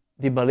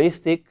 the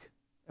ballistic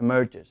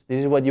emerges. This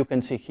is what you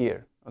can see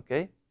here,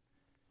 okay?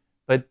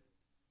 But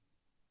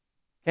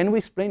can we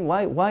explain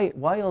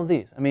why all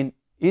this? I mean,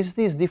 is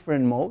this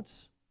different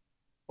modes?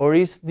 Or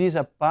is this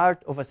a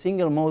part of a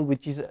single mode,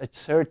 which is a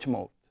search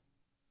mode?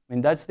 I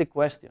mean, that's the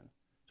question.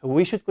 So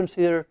we should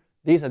consider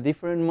this a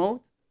different mode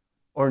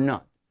or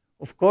not.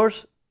 Of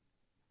course,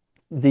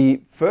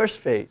 the first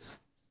phase,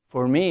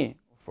 for me,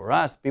 for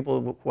us,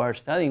 people who are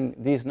studying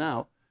this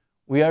now,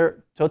 we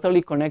are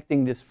totally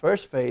connecting this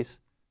first phase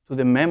to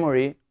the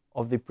memory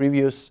of the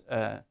previous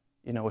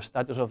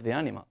status of the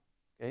animal.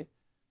 Okay?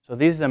 So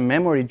this is a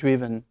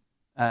memory-driven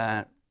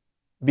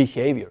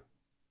behavior.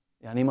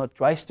 The animal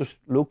tries to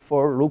look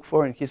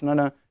for, and he's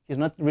not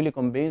really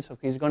convinced, so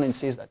he's going to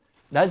insist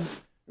that.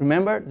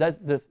 Remember, that's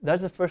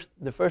the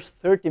first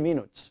 30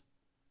 minutes.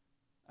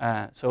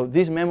 So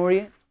this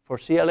memory for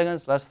C.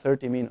 elegans lasts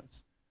 30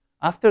 minutes.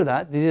 After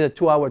that, this is a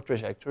 2-hour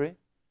trajectory.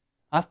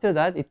 After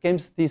that, it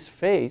comes this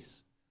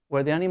phase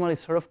where the animal is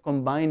sort of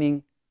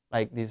combining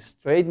like these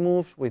straight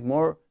moves with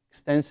more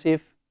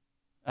extensive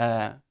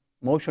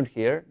motion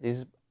here. This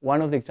is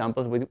one of the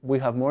examples. We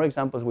have more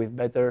examples with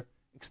better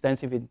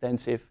extensive,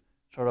 intensive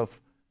sort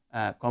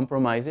of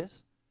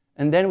compromises.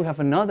 And then we have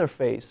another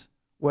phase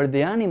where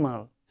the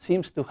animal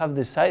seems to have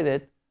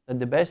decided that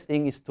the best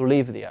thing is to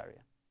leave the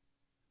area.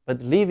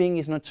 But leaving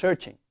is not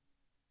searching.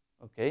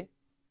 Okay?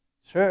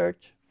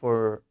 Search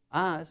for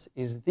us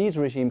is this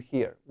regime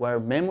here, where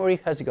memory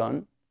has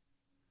gone,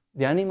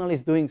 the animal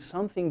is doing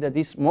something that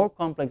is more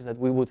complex than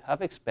we would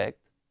have expected,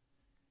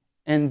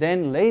 and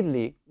then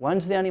lately,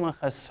 once the animal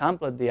has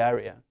sampled the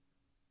area,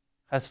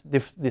 has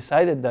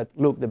decided that,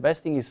 look, the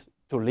best thing is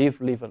to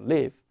leave, and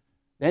leave,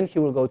 then he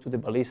will go to the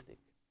ballistic.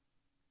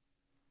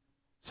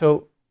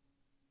 So,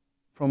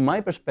 from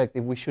my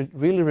perspective, we should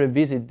really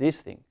revisit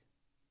this thing,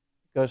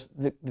 because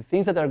the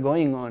things that are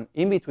going on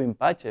in between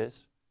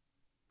patches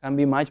can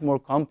be much more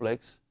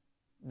complex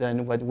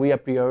than what we a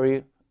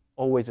priori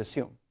always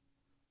assume.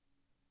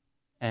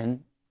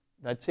 And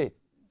that's it.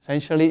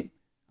 Essentially,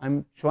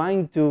 I'm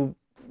trying to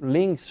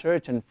link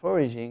search and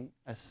foraging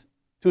as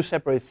two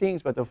separate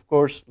things, but of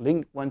course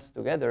link ones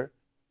together.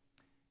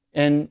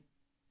 And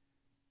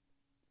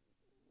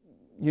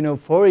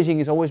foraging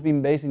has always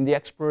been based in the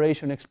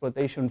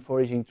exploration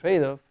foraging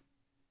trade-off.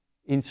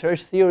 In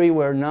search theory,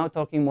 we're now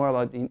talking more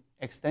about the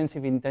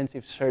extensive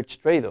intensive search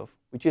trade-off,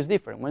 which is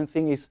different. One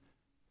thing is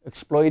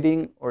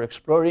exploiting or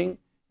exploring,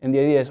 and the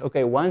idea is,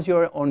 okay, once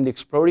you're on the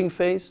exploring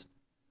phase,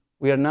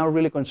 we are now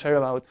really concerned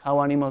about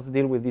how animals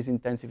deal with this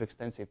intensive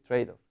extensive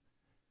trade-off.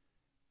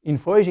 In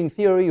foraging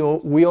theory,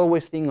 we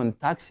always think on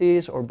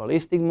taxis or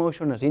ballistic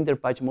motion as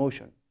interpatch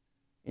motion.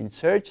 In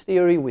search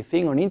theory, we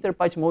think on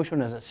interpatch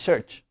motion as a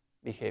search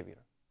behavior.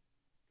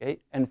 Okay?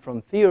 And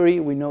from theory,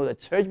 we know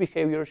that search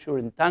behavior should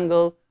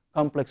entangle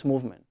complex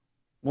movement,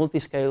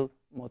 multi-scale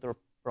motor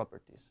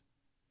properties.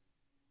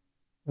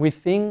 We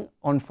think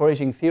on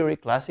foraging theory,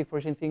 classic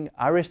foraging theory,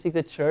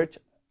 unrestricted search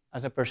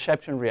as a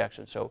perception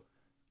reaction. So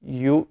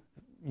you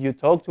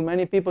talk to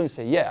many people and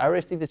say, yeah,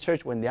 unrestricted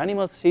search, when the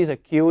animal sees a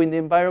cue in the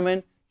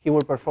environment, he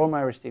will perform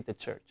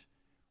unrestricted search.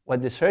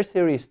 What the search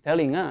theory is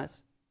telling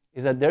us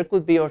is that there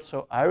could be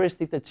also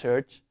unrestricted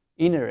search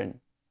inherent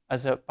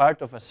as a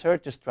part of a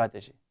search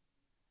strategy.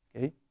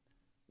 Okay?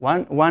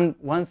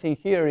 One thing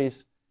here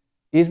is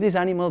this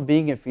animal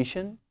being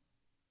efficient?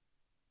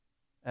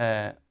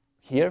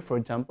 Here, for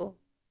example?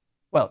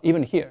 Well,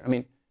 even here, I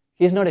mean,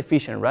 he's not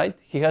efficient, right?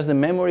 He has the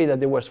memory that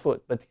there was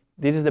food, but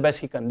this is the best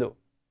he can do,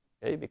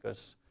 okay?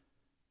 Because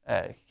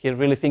he's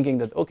really thinking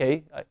that,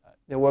 okay,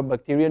 there were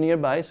bacteria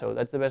nearby, so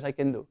that's the best I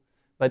can do.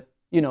 But,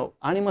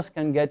 animals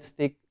can get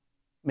stuck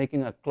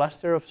making a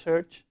cluster of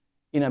search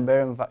in a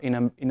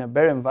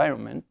bare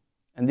environment,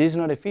 and this is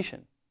not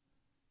efficient.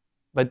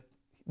 But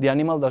the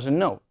animal doesn't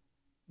know.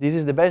 This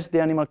is the best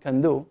the animal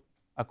can do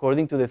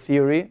according to the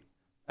theory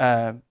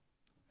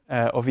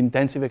of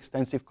intensive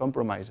extensive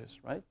compromises,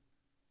 right?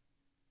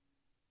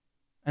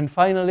 And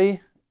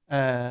finally,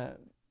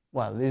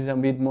 well, this is a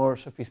bit more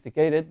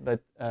sophisticated, but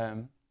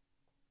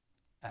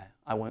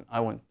I won't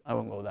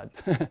go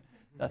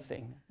that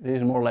thing. This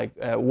is more like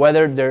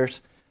whether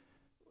there's,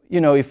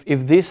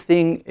 if this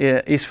thing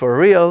is for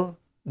real,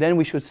 then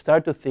we should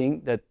start to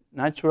think that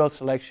natural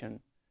selection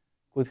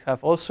could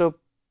have also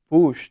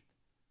pushed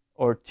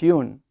or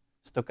tuned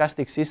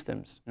stochastic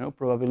systems,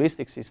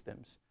 probabilistic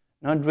systems,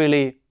 not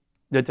really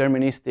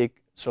deterministic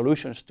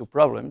solutions to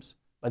problems,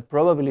 but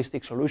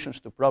probabilistic solutions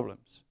to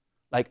problems.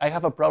 Like, I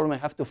have a problem, I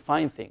have to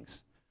find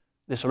things.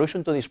 The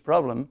solution to this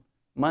problem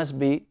must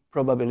be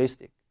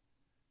probabilistic.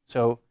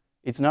 So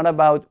it's not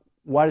about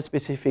what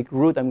specific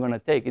route I'm going to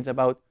take. It's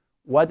about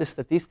what the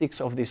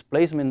statistics of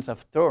displacements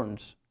of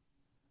turns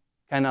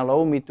can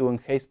allow me to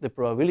enhance the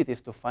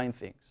probabilities to find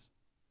things.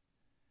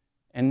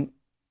 And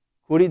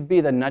could it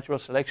be that natural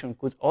selection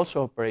could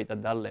also operate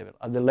at that level,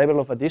 at the level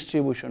of a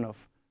distribution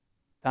of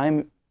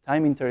time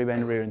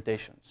inter-event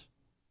reorientations,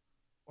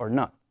 or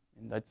not?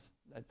 And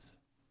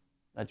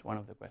that's one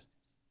of the questions.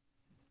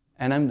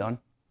 And I'm done.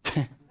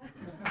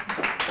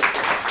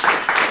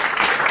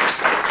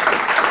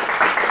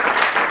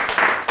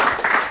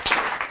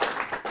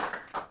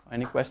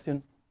 Any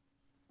question?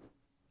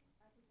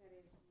 I think that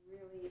is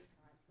really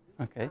exciting.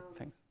 Okay,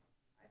 thanks.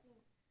 I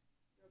think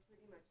you're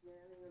pretty much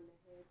nailing on the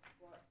head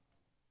what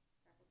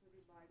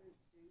facultative guidance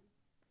do,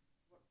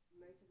 what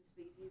most of the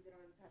species that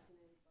I'm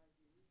fascinated by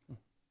do.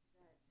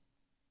 That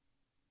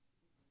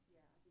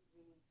yeah, I think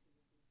we need to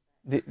look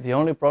into that. The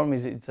only problem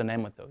is it's an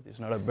nematode. It's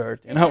not a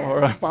bird, you know,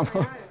 or a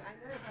mammal. I know,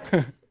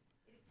 but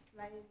it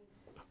explains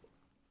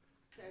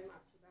so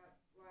much about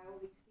why all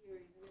these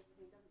theories and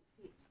everything doesn't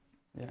fit.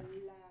 Yeah.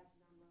 A large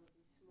number of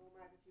these small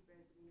migratory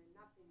birds that we know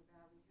nothing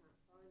about, we can't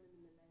find them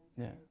in the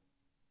landscape. Yeah.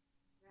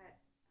 That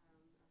I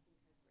think has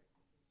great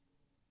potential.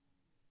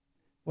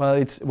 Well,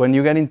 it's when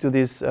you get into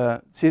this,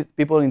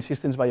 people in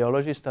systems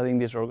biology studying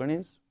these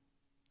organisms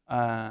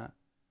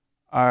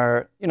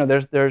are, you know,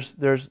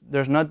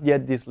 there's not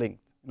yet this link.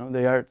 You know,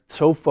 they are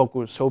so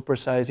focused, so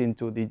precise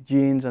into the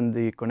genes and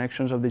the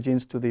connections of the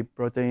genes to the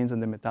proteins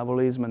and the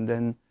metabolism, and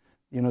then,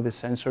 you know, the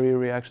sensory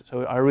reaction.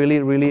 So are really,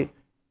 really,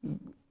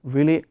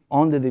 really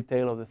on the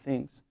detail of the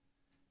things.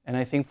 And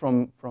I think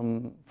from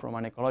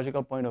an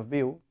ecological point of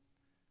view,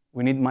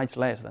 we need much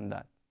less than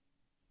that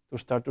to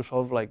start to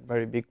solve like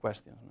very big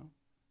questions. No?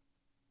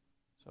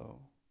 So,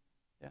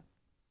 yeah.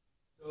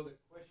 So the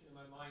question in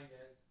my mind,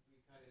 as we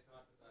kind of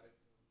talked about it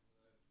from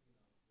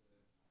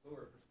the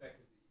lower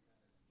perspective that you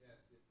kind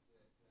of suggest,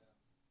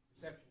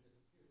 is that perception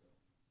disappears.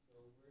 So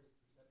where does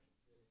perception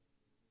fit into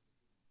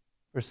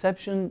this?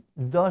 Perception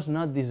does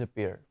not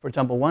disappear. For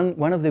example,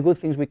 one of the good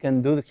things we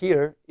can do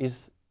here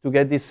is to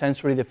get this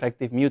sensory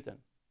defective mutant.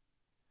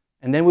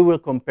 And then we will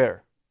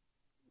compare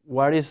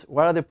what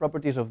are the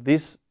properties of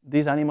these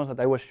animals that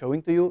I was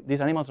showing to you. These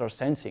animals are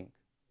sensing.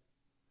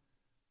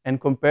 And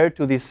compared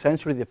to this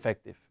sensory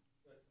defective.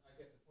 But I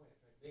guess the point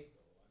I'm trying to make,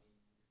 though, I mean,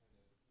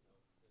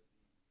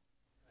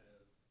 kind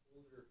of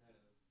older kind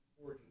of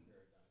origin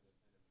paradigm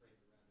is kind of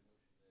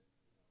framed around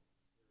the notion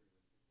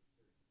that,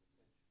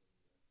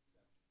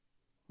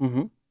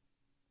 Mm-hmm.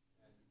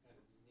 and you kind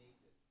of rename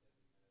it as a kind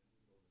of new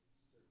search,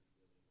 really, in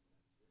a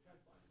sense, which I'm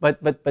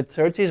fine. But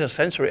search is a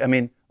sensory. I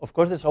mean, of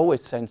course, there's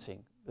always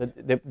sensing. The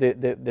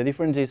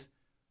difference is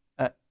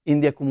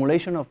in the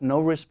accumulation of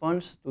no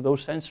response to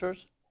those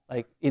sensors,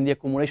 like in the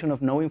accumulation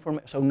of no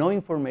information. So no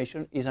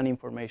information is an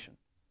information.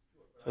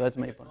 Sure, so that's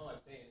my point. All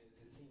I'm saying is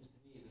it seems to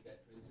me that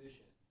that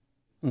transition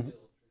is Mm-hmm.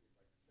 still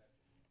triggered by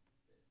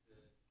perception.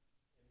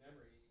 In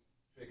memory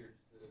triggers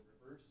the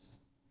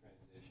reverse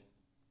transition,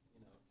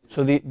 you know.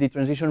 So the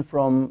transition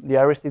from the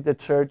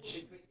restricted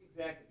search.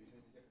 Exactly,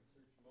 between the different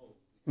search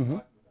modes that Mm-hmm.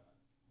 you're talking about.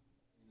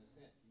 In a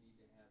sense, you need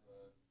to have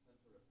some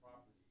sort of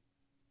property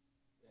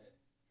that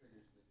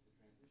triggers the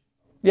transition.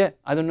 Yeah,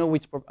 I don't know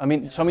which. I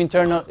mean, some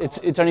internal. It's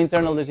an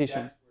internal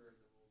decision. That's where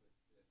the role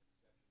that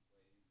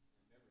perception plays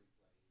and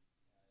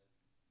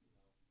memory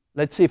plays.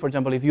 Let's see, for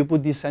example, if you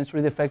put this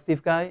sensory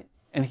defective guy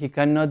and he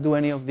cannot do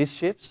any of these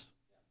shifts,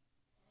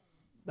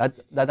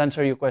 that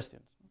answers your question.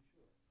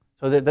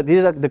 So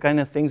these are the kind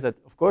of things that,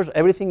 of course,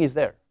 everything is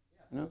there.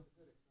 You know?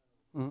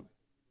 Mm-hmm.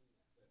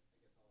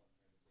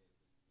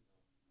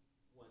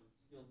 One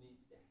still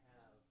needs to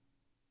have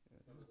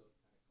some of those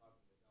kind of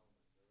cognitive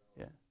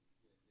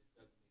elements,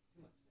 or else it doesn't make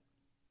too much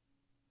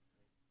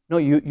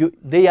sense. No,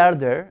 they are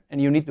there,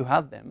 and you need to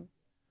have them.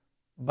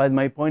 But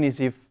my point is,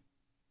 if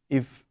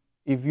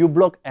you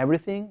block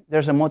everything,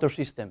 there's a motor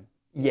system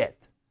yet.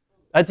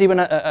 That's even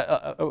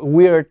a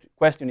weird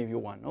question if you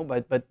want. No,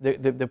 but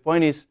the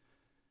point is,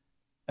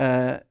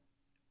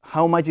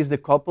 how much is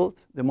decoupled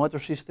the motor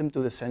system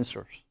to the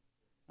sensors?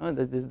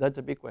 That's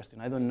a big question.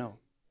 I don't know.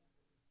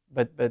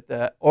 But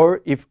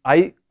or if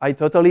I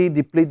totally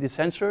deplete the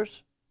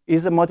sensors,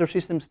 is the motor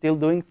system still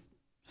doing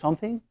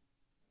something?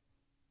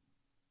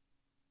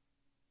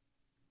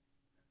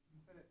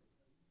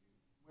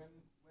 When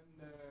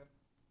the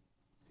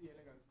C.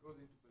 elegans goes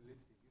into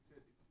ballistic, you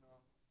said it's not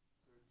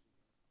searching.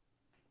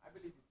 I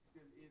believe it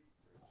still is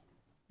searching.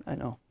 I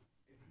know.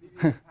 It's leaving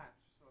a patch.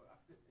 So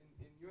after,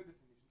 in your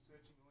definition,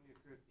 searching only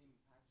occurs in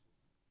patches.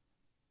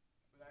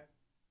 But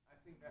I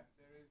think that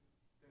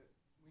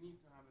we need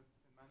to have a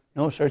semantic.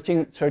 No,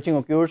 searching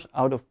occurs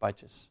out of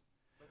patches.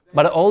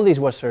 But all this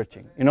was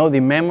searching. You know, the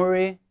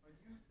memory. But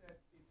you said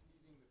it's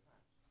leaving the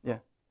patch. Yeah.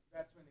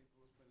 That's when it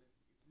goes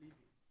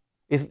ballistic.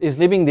 It's leaving. It's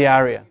leaving the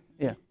area.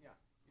 Yeah. It's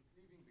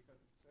leaving because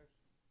it's searching.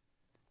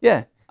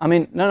 Yeah. I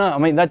mean, no. I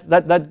mean,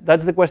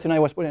 that's the question I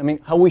was putting. I mean,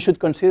 how we should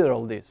consider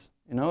all this.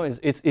 You know, is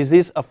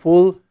this a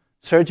full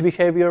search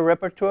behavior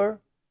repertoire?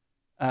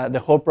 The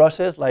whole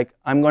process, like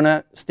I'm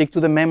gonna stick to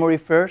the memory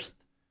first,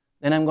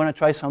 then I'm gonna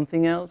try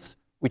something else,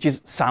 which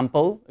is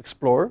sample,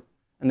 explore,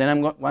 And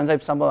then once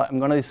I've sampled, I'm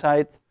going to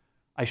decide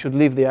I should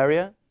leave the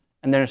area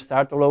and then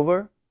start all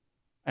over.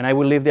 And I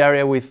will leave the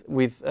area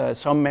with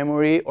some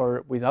memory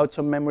or without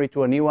some memory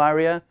to a new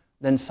area,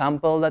 then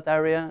sample that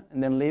area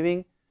and then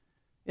leaving.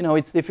 You know,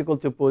 it's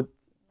difficult to put.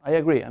 I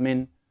agree. I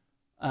mean,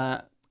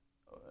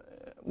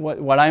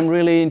 what I'm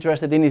really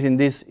interested in is in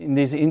this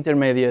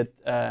intermediate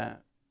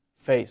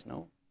phase,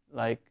 no?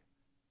 Like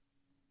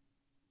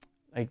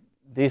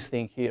this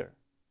thing here.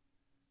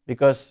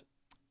 Because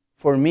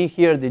for me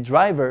here, the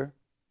driver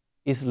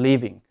is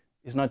leaving,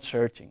 is not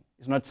searching,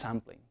 is not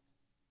sampling.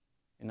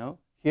 You know,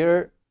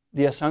 here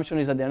the assumption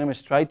is that the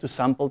animals try to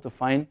sample to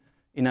find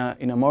in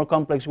a more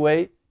complex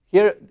way.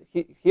 Here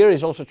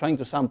is also trying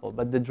to sample,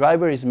 but the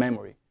driver is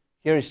memory.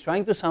 Here is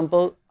trying to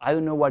sample. I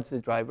don't know what's the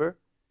driver.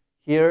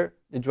 Here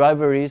the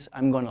driver is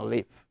I'm gonna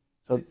leave.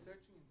 So is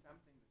searching and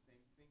sampling the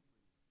same thing?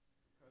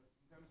 Because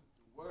in terms of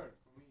the word,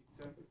 for me,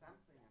 sampling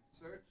and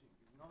searching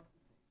is not the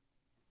same.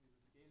 It's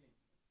a scaling.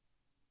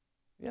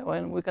 Yeah,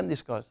 well, we can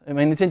discuss. I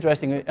mean, it's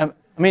interesting. I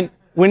mean,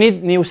 we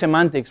need new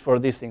semantics for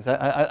these things.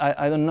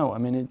 I don't know. I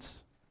mean,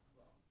 it's.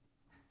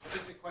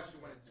 It's a question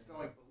when it's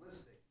going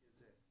ballistic.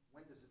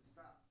 When does it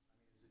stop?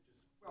 I mean, is it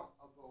just, well,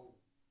 I'll go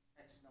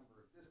X number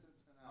of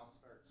distance and then I'll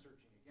start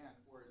searching again,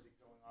 or is it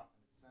going off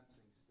and it's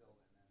sensing still,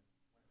 and then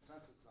when it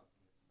senses something,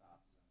 it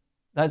stops?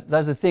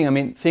 That's the thing. I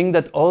mean, think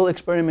that all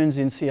experiments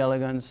in C.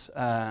 elegans,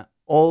 and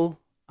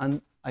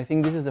I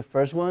think this is the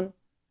first one,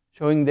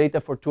 showing data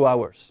for 2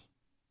 hours.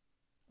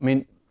 I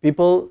mean,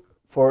 people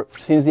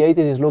since the 80s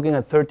is looking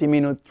at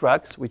 30-minute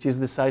tracks, which is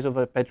the size of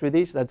a petri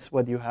dish. That's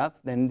what you have.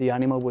 Then the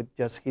animal would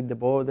just hit the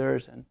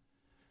borders, and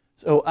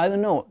so I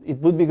don't know. It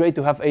would be great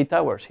to have 8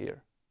 hours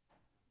here.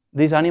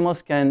 These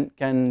animals can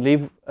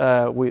live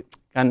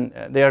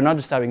they are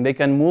not starving. They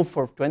can move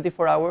for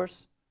 24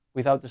 hours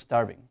without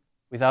starving,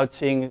 without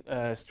seeing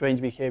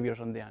strange behaviors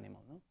on the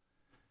animal. No?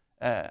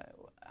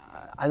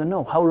 I don't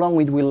know how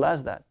long it will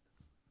last that.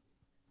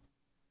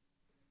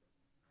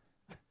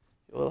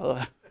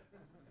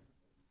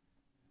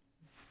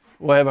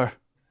 Whatever.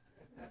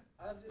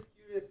 I'm just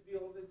curious, we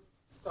always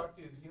start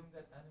to assume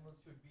that animals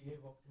should behave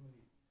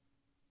optimally.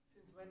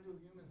 Since when do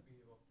humans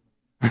behave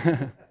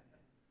optimally?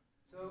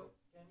 So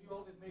can we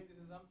always make this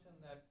assumption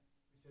that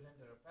we should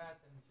enter a patch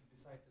and we should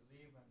decide to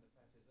leave when the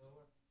patch is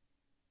over?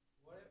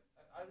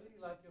 I really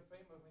like your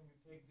framework when you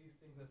take these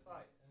things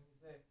aside and you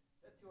say,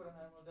 let's see what an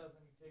animal does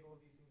when you take all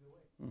these things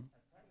away.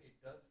 Apparently it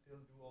does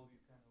still do all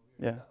these kind of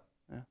weird stuff.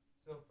 Yeah.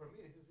 So for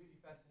me this is really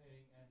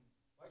fascinating, and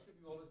why should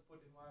we always put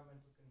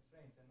environmental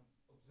constraints and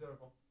assume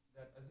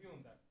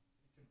that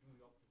it should do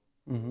the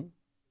optimal?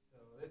 So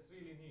it's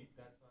really neat.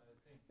 That's why I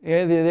think.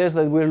 Yeah, the idea is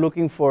that we're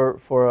looking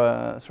for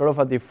sort of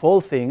a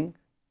default thing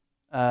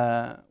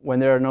when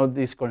there are no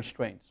these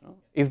constraints. No?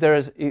 If there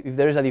is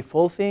a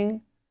default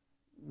thing,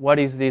 what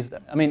is this?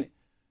 I mean,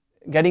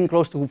 getting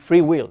close to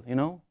free will. You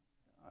know,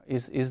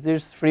 is there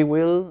free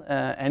will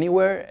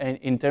anywhere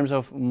in terms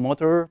of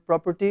motor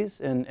properties,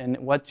 and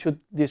what should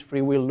this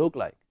free will look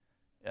like?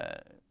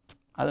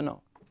 I don't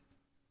know.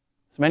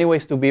 There's many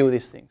ways to view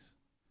these things.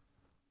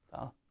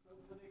 So,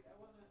 Frederic, I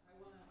want to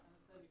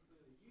understand it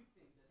clearly. You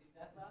think that in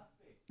that last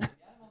phase, the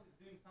animal is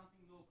doing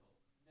something local,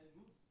 then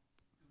moves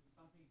to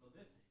something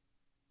ballistic.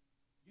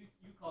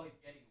 You call it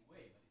getting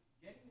away, but it's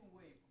getting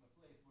away from a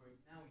place where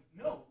now it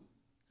knows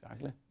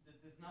Exactly. that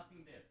there's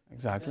nothing there.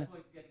 Exactly. That's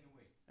why it's getting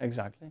away.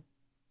 Exactly.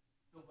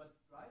 So what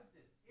drives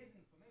this is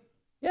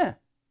information. Yeah.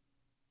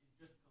 It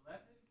just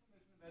collected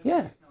information about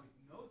Yeah. place. Now it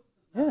knows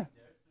that there's nothing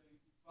there, so you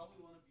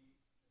probably want to be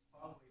as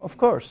far away. Of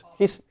course,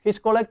 he's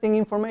collecting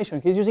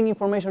information. He's using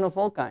information of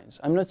all kinds.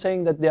 I'm not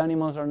saying that the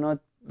animals are not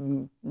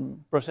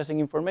processing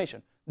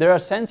information. There are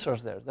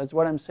sensors there. That's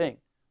what I'm saying.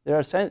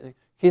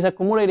 He's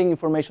accumulating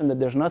information that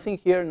there's nothing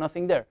here,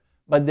 nothing there.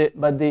 But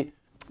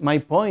my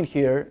point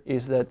here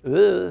is that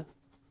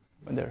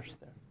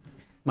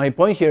my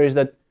point here is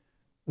that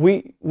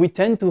we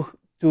tend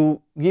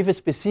to give a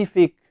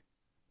specific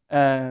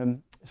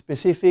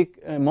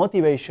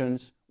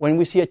motivations when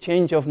we see a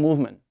change of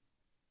movement.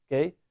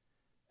 Okay.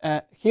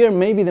 Here,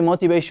 maybe the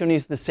motivation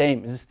is the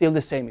same. It's still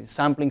the same. It's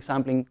sampling.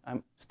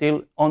 I'm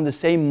still on the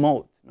same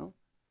mode. No?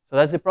 So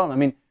that's the problem. I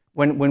mean,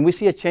 when we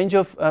see a change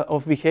of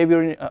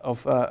behavior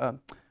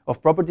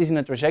of properties in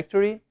a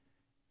trajectory,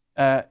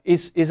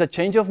 is a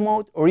change of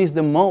mode, or is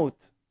the mode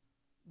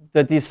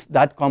that is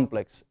that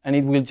complex, and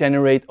it will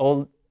generate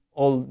all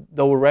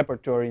the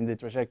repertoire in the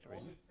trajectory.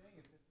 All you're saying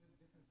is that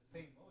this is the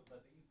same mode,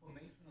 but the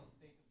informational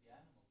state of the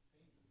animal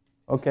changes.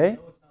 Okay.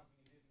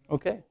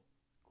 Okay.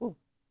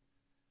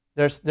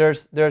 There's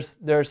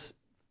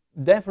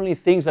definitely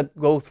things that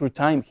go through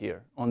time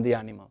here on the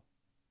animal,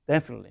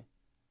 definitely.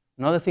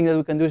 Another thing that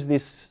we can do is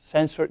these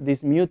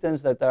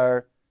mutants that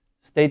are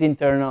state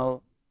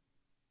internal,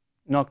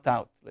 knocked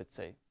out, let's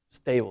say,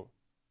 stable.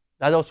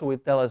 That also will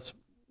tell us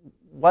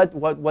what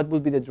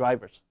would be the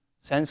drivers.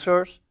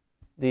 Sensors,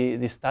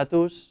 the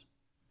status.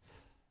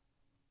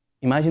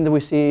 Imagine that we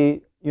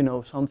see,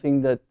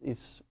 something that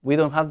is, we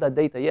don't have that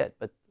data yet,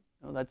 but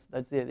that's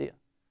the idea.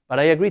 But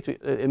I agree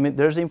I mean,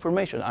 there's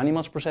information.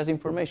 Animals process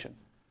information.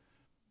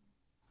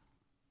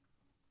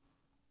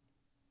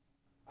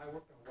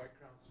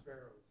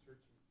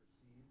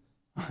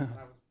 and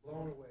I was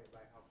blown away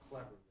by how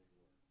clever they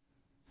were.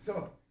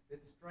 So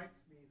it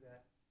strikes me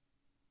that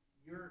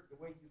the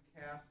way you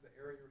cast the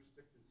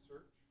area-restricted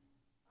search,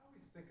 I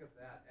always think of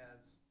that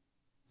as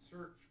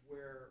search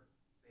where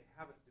they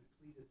haven't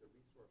depleted the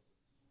resources.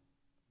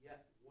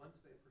 Yet once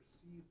they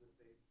perceive that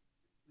they've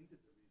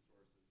depleted the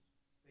resources,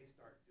 they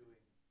start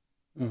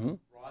doing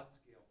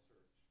broad-scale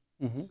search.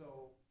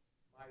 So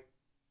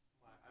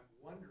I'm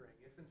wondering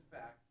if, in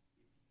fact,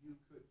 if you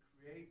could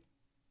create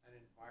an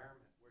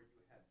environment where you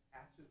had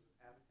patches of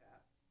habitat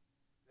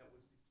that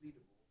was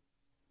depletable,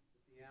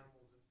 that the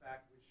animals, in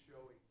fact, would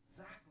show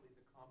exactly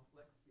the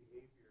complex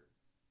behavior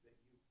that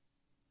you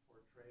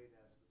portrayed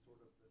as the sort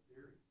of the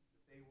theory.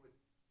 That they would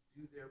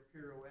do their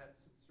pirouettes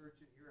and search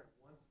in here, and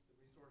once the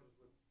resources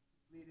were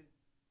depleted,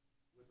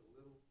 in a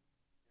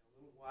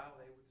little while,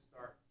 they would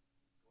start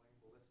going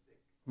ballistic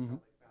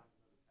until they found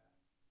another path.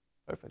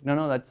 Perfect.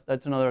 No,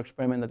 that's another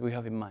experiment that we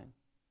have in mind.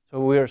 So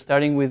we are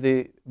starting with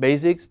the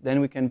basics, then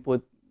we can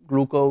put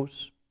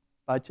glucose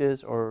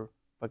patches or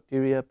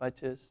bacteria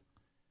patches.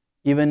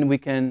 Even we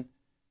can,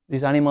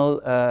 this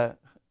animal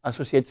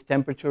associates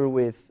temperature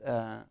with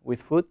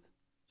food,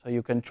 so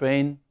you can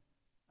train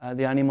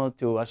the animal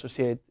to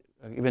associate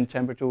even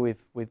temperature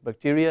with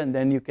bacteria, and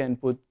then you can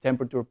put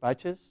temperature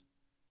patches,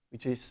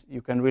 which is,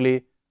 you can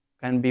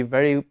be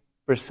very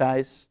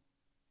precise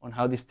on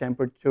how this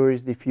temperature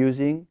is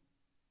diffusing.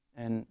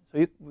 And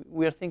so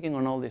we are thinking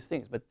on all these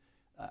things. But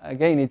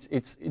again,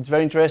 it's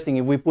very interesting.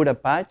 If we put a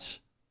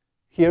patch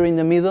here in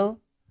the middle,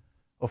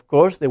 of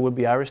course, there will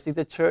be a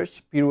restricted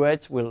search.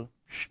 Pirouettes will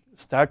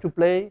start to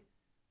play.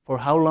 For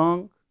how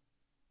long?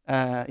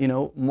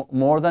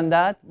 More than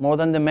that, more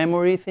than the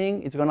memory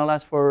thing, it's going to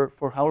last for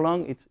how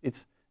long?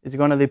 It's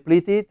going to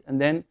deplete it, and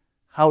then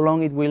how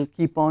long it will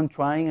keep on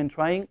trying and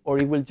trying, or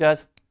it will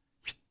just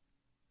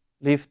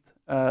leave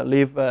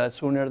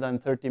sooner than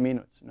 30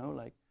 minutes,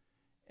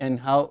 and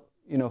how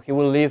he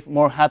will live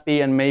more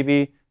happy and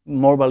maybe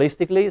more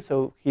ballistically,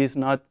 so he's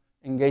not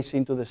engaged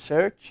into the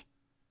search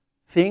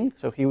thing,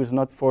 so he was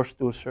not forced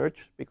to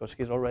search because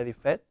he's already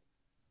fed.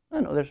 I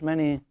don't know, there's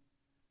many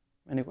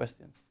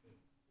questions.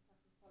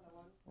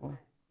 Oh.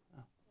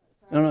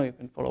 No, you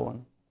can follow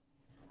on.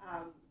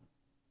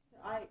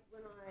 When I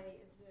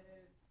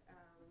observe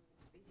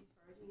species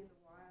foraging in the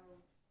wild,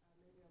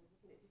 maybe I'm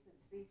looking at different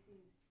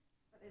species,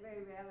 but they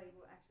very rarely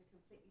will actually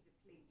completely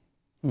deplete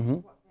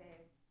what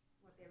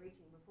they're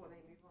eating before they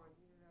move on.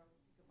 They'll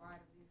take a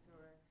bite of this or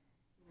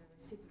a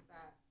sip of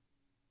that,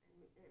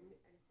 and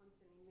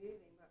constantly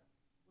moving, but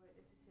won't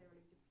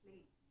necessarily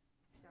deplete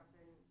stuff.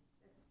 And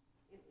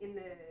that's in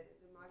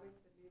the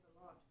migrants that move a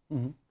lot.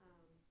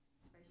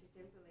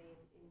 Spatio-temporally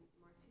in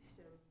my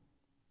system,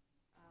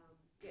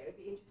 it would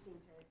be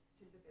interesting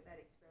to look at that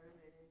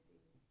experiment and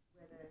see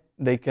whether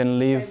they can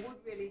live. They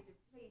would really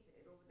deplete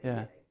it, or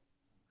they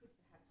could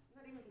perhaps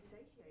not even be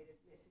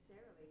satiated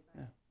necessarily,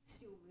 but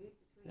still move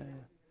between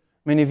them.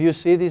 I mean, if you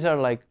see, these are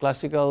like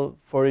classical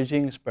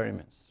foraging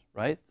experiments,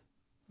 right?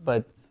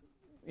 But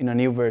in a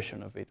new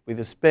version of it, with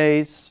a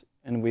space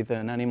and with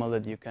an animal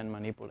that you can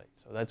manipulate.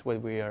 So that's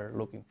what we are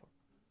looking for.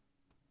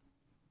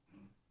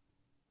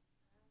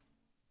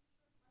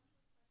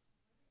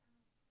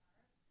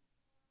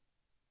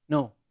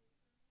 No.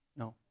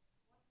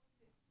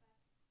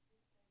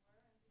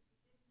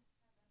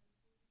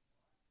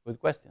 Good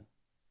question.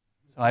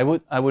 So I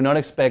would not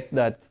expect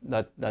that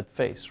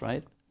phase,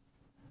 right?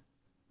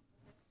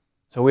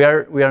 So we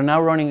are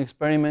now running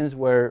experiments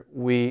where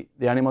the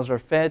animals are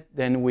fed,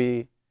 then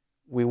we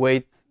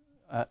wait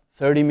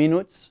 30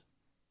 minutes,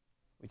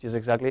 which is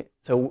exactly,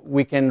 so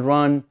we can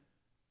run.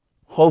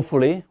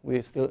 Hopefully,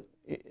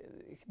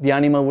 the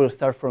animal will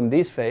start from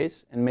this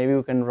phase, and maybe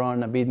we can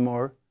run a bit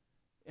more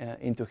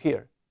into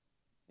here,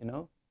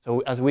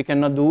 So as we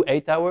cannot do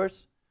 8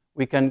 hours,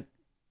 we can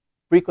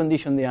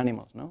precondition the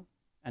animals,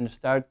 and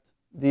start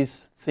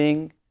this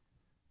thing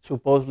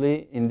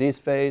supposedly in this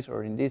phase,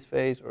 or in this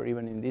phase, or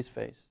even in this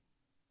phase,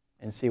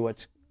 and see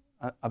what's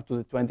up to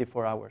the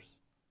 24 hours.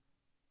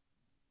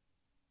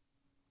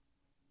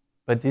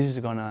 But this is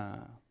a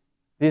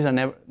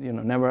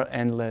never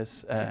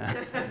endless.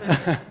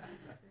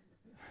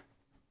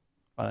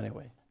 But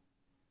anyway,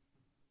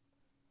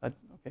 that's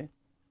okay.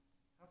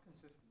 How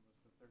consistent was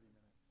the 30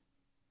 minutes?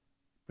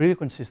 Pretty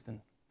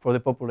consistent for the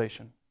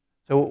population.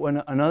 So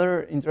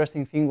another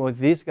interesting thing with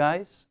these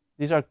guys,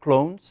 these are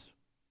clones.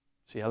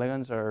 See,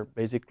 elegans are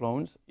basic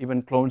clones,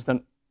 even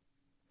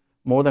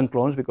more than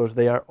clones, because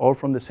they are all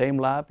from the same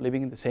lab,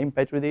 living in the same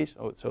petri dish.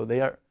 So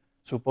they are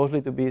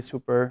supposedly to be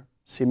super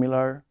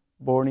similar,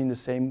 born in the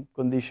same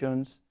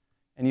conditions,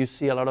 and you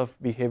see a lot of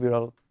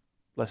behavioral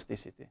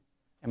plasticity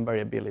and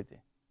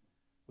variability,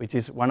 which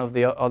is one of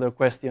the other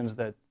questions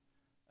that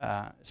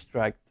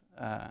struck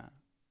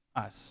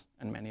us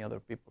and many other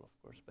people, of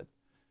course.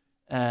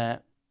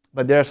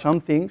 But there are some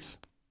things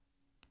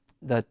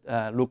that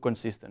look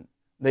consistent.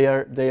 They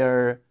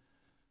are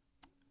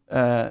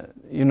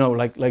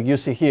like you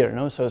see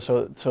here,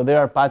 So there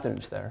are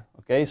patterns there.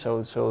 Okay,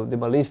 so the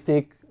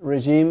ballistic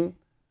regime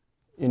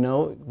you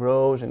know, it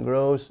grows and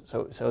grows.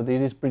 So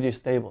this is pretty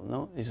stable,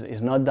 no?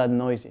 It's not that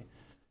noisy.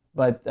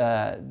 But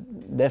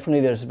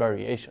definitely there's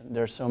variation.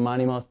 There's some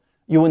animals.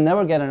 You will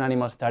never get an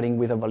animal starting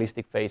with a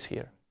ballistic phase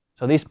here.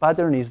 So this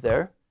pattern is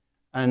there.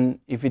 And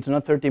if it's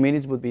not 30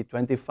 minutes, it would be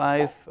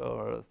 25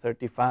 or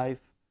 35,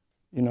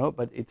 you know,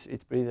 but it's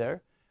pretty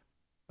there.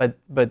 But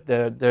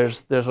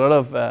there's a lot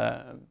of,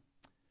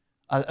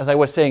 as I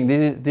was saying,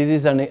 this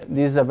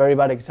is a very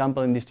bad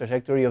example in this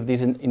trajectory of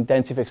this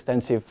intensive,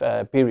 extensive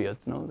period.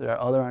 No? There are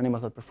other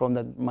animals that perform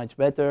that much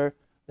better.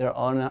 There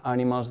are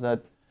animals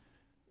that,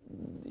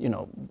 you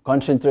know,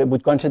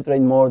 would concentrate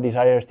more this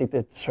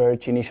area-restricted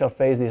search initial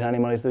phase. This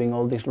animal is doing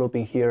all this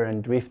looping here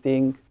and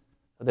drifting.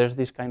 So there's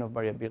this kind of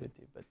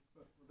variability. But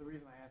the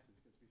reason I asked is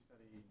because we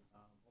study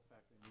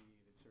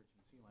olfactory-mediated search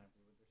in sea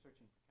lamprey. They're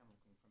searching for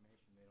chemical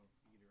information. They don't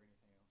feed or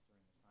anything else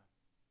during this time.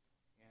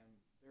 And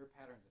there are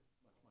patterns at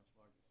much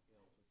larger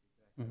scales, so it's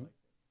exactly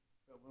like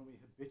this. But when we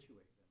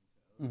habituate them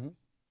to others,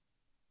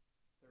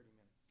 30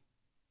 minutes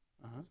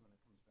is when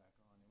it comes back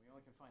on. And we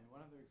only can find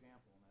one other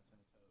example, and that's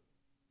in a toad.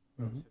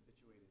 It's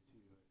habituated to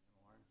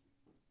an alarm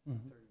cue,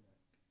 30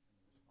 minutes, and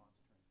the response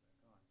turns back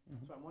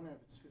on. So I'm wondering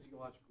if it's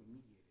physiologically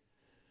mediated,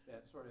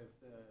 that sort of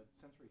the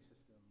sensory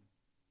system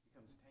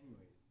becomes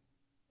attenuated,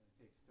 and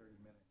it takes 30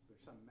 minutes.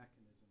 There's some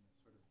mechanism that's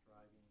sort of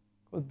driving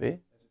could be.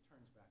 as it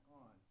turns back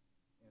on,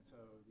 and so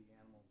the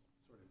animal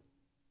sort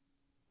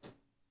of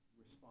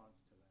responds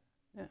to that.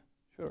 Yeah,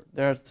 sure.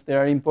 There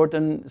are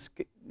important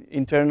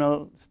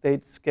internal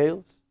state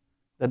scales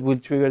that will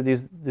trigger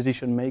this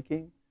decision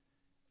making.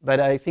 But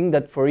I think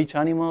that for each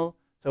animal,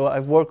 so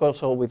I've worked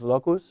also with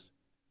locusts.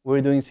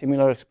 We're doing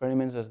similar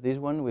experiments as this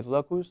one with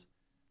locusts.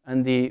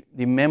 And the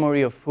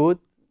memory of food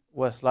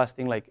was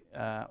lasting like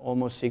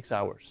almost 6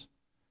 hours.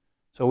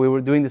 So we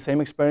were doing the same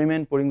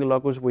experiment, putting the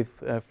locusts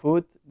with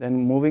food, then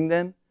moving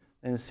them,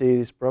 and see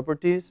these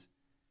properties.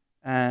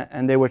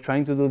 And they were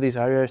trying to do this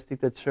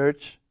area-restricted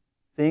search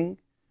thing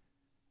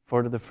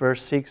for the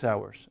first 6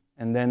 hours.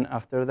 And then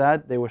after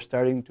that, they were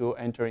starting to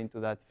enter into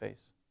that phase.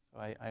 So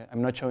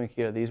I'm not showing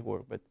here this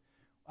work, but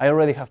I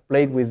already have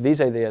played with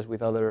these ideas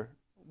with other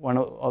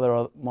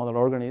model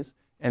organisms,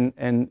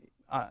 and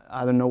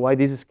I don't know why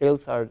these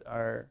scales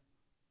are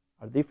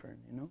different,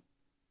 you know.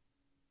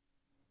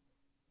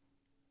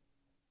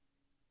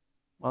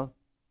 Well,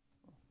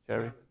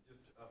 Jerry.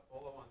 Just a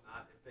follow on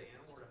that. If the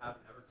animal were to have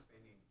an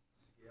ever-expanding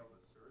scale to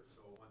search,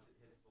 so once it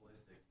hits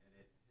ballistic and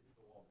it hits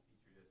the wall of the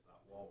petri dish,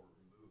 that wall will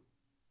remove.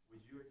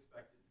 Would you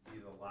expect it to be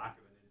the lack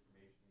of an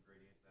information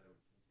gradient that it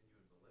would continue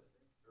in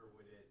ballistic, or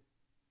would it?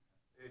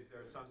 Is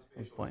there some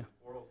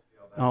spatio-temporal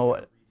scale that's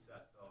going to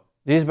reset though?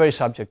 This is very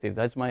subjective.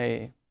 That's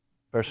my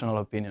personal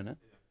opinion.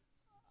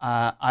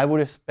 I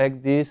would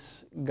expect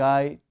this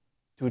guy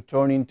to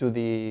turn into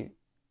the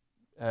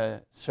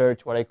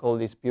search, what I call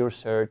this pure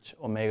search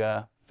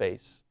omega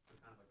phase. So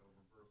kind of like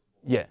a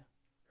reversible. Yeah,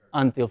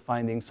 until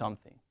finding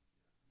something.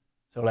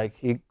 So like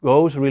he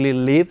goes, really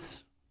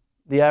leaves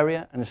the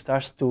area and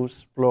starts to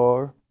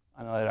explore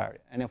another area.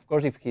 And of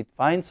course, if he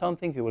finds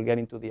something, he will get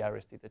into the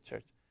area-restricted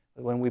search.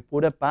 But when we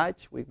put a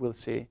patch, we will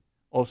see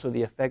also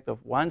the effect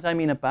of once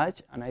I'm in a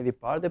patch and I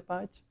depart the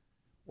patch,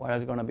 what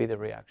is going to be the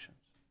reactions.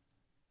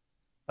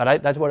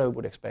 But that's what I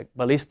would expect.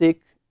 Ballistic,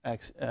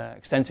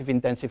 extensive,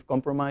 intensive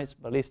compromise,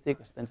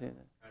 ballistic, extensive.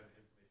 Kind of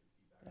information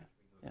feedback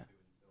between those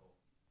two until.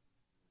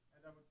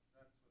 And that's what I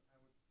would also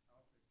expect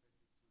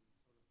it to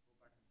sort of go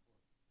back and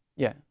forth.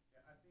 Yeah.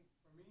 Yeah, I think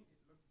for me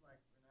it looks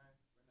like when I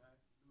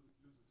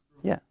lose a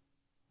screw. Yeah,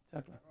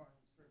 exactly. I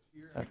search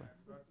here and I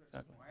start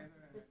searching wider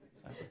and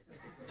then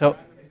So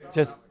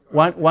just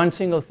one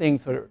single thing.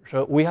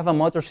 So we have a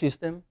motor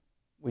system,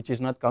 which is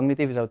not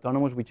cognitive, it's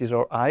autonomous, which is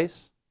our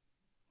eyes.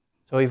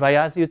 So if I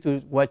ask you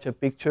to watch a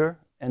picture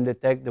and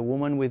detect the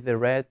woman with the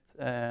red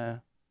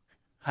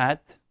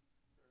hat,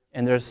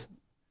 and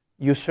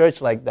you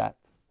search like that.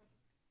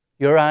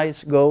 Your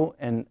eyes go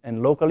and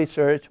locally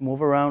search,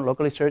 move around,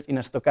 locally search in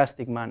a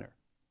stochastic manner.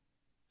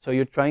 So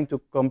you're trying to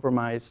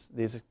compromise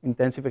this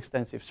intensive,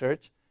 extensive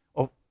search.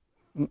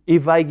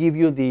 If I give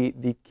you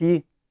the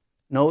key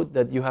note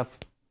that you have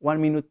 1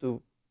 minute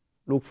to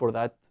look for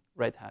that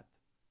red hat.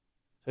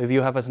 So if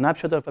you have a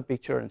snapshot of a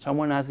picture and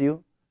someone asks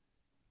you,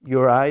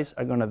 your eyes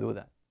are going to do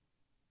that.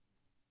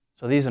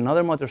 So this is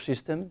another motor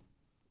system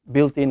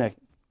built in a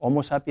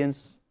Homo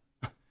sapiens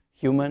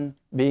human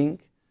being,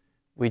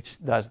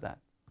 which does that.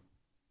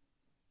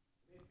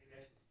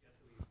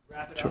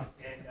 Wrap it Sure. up.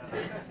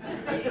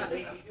 And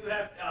we do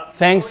have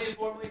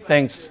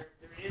Thanks.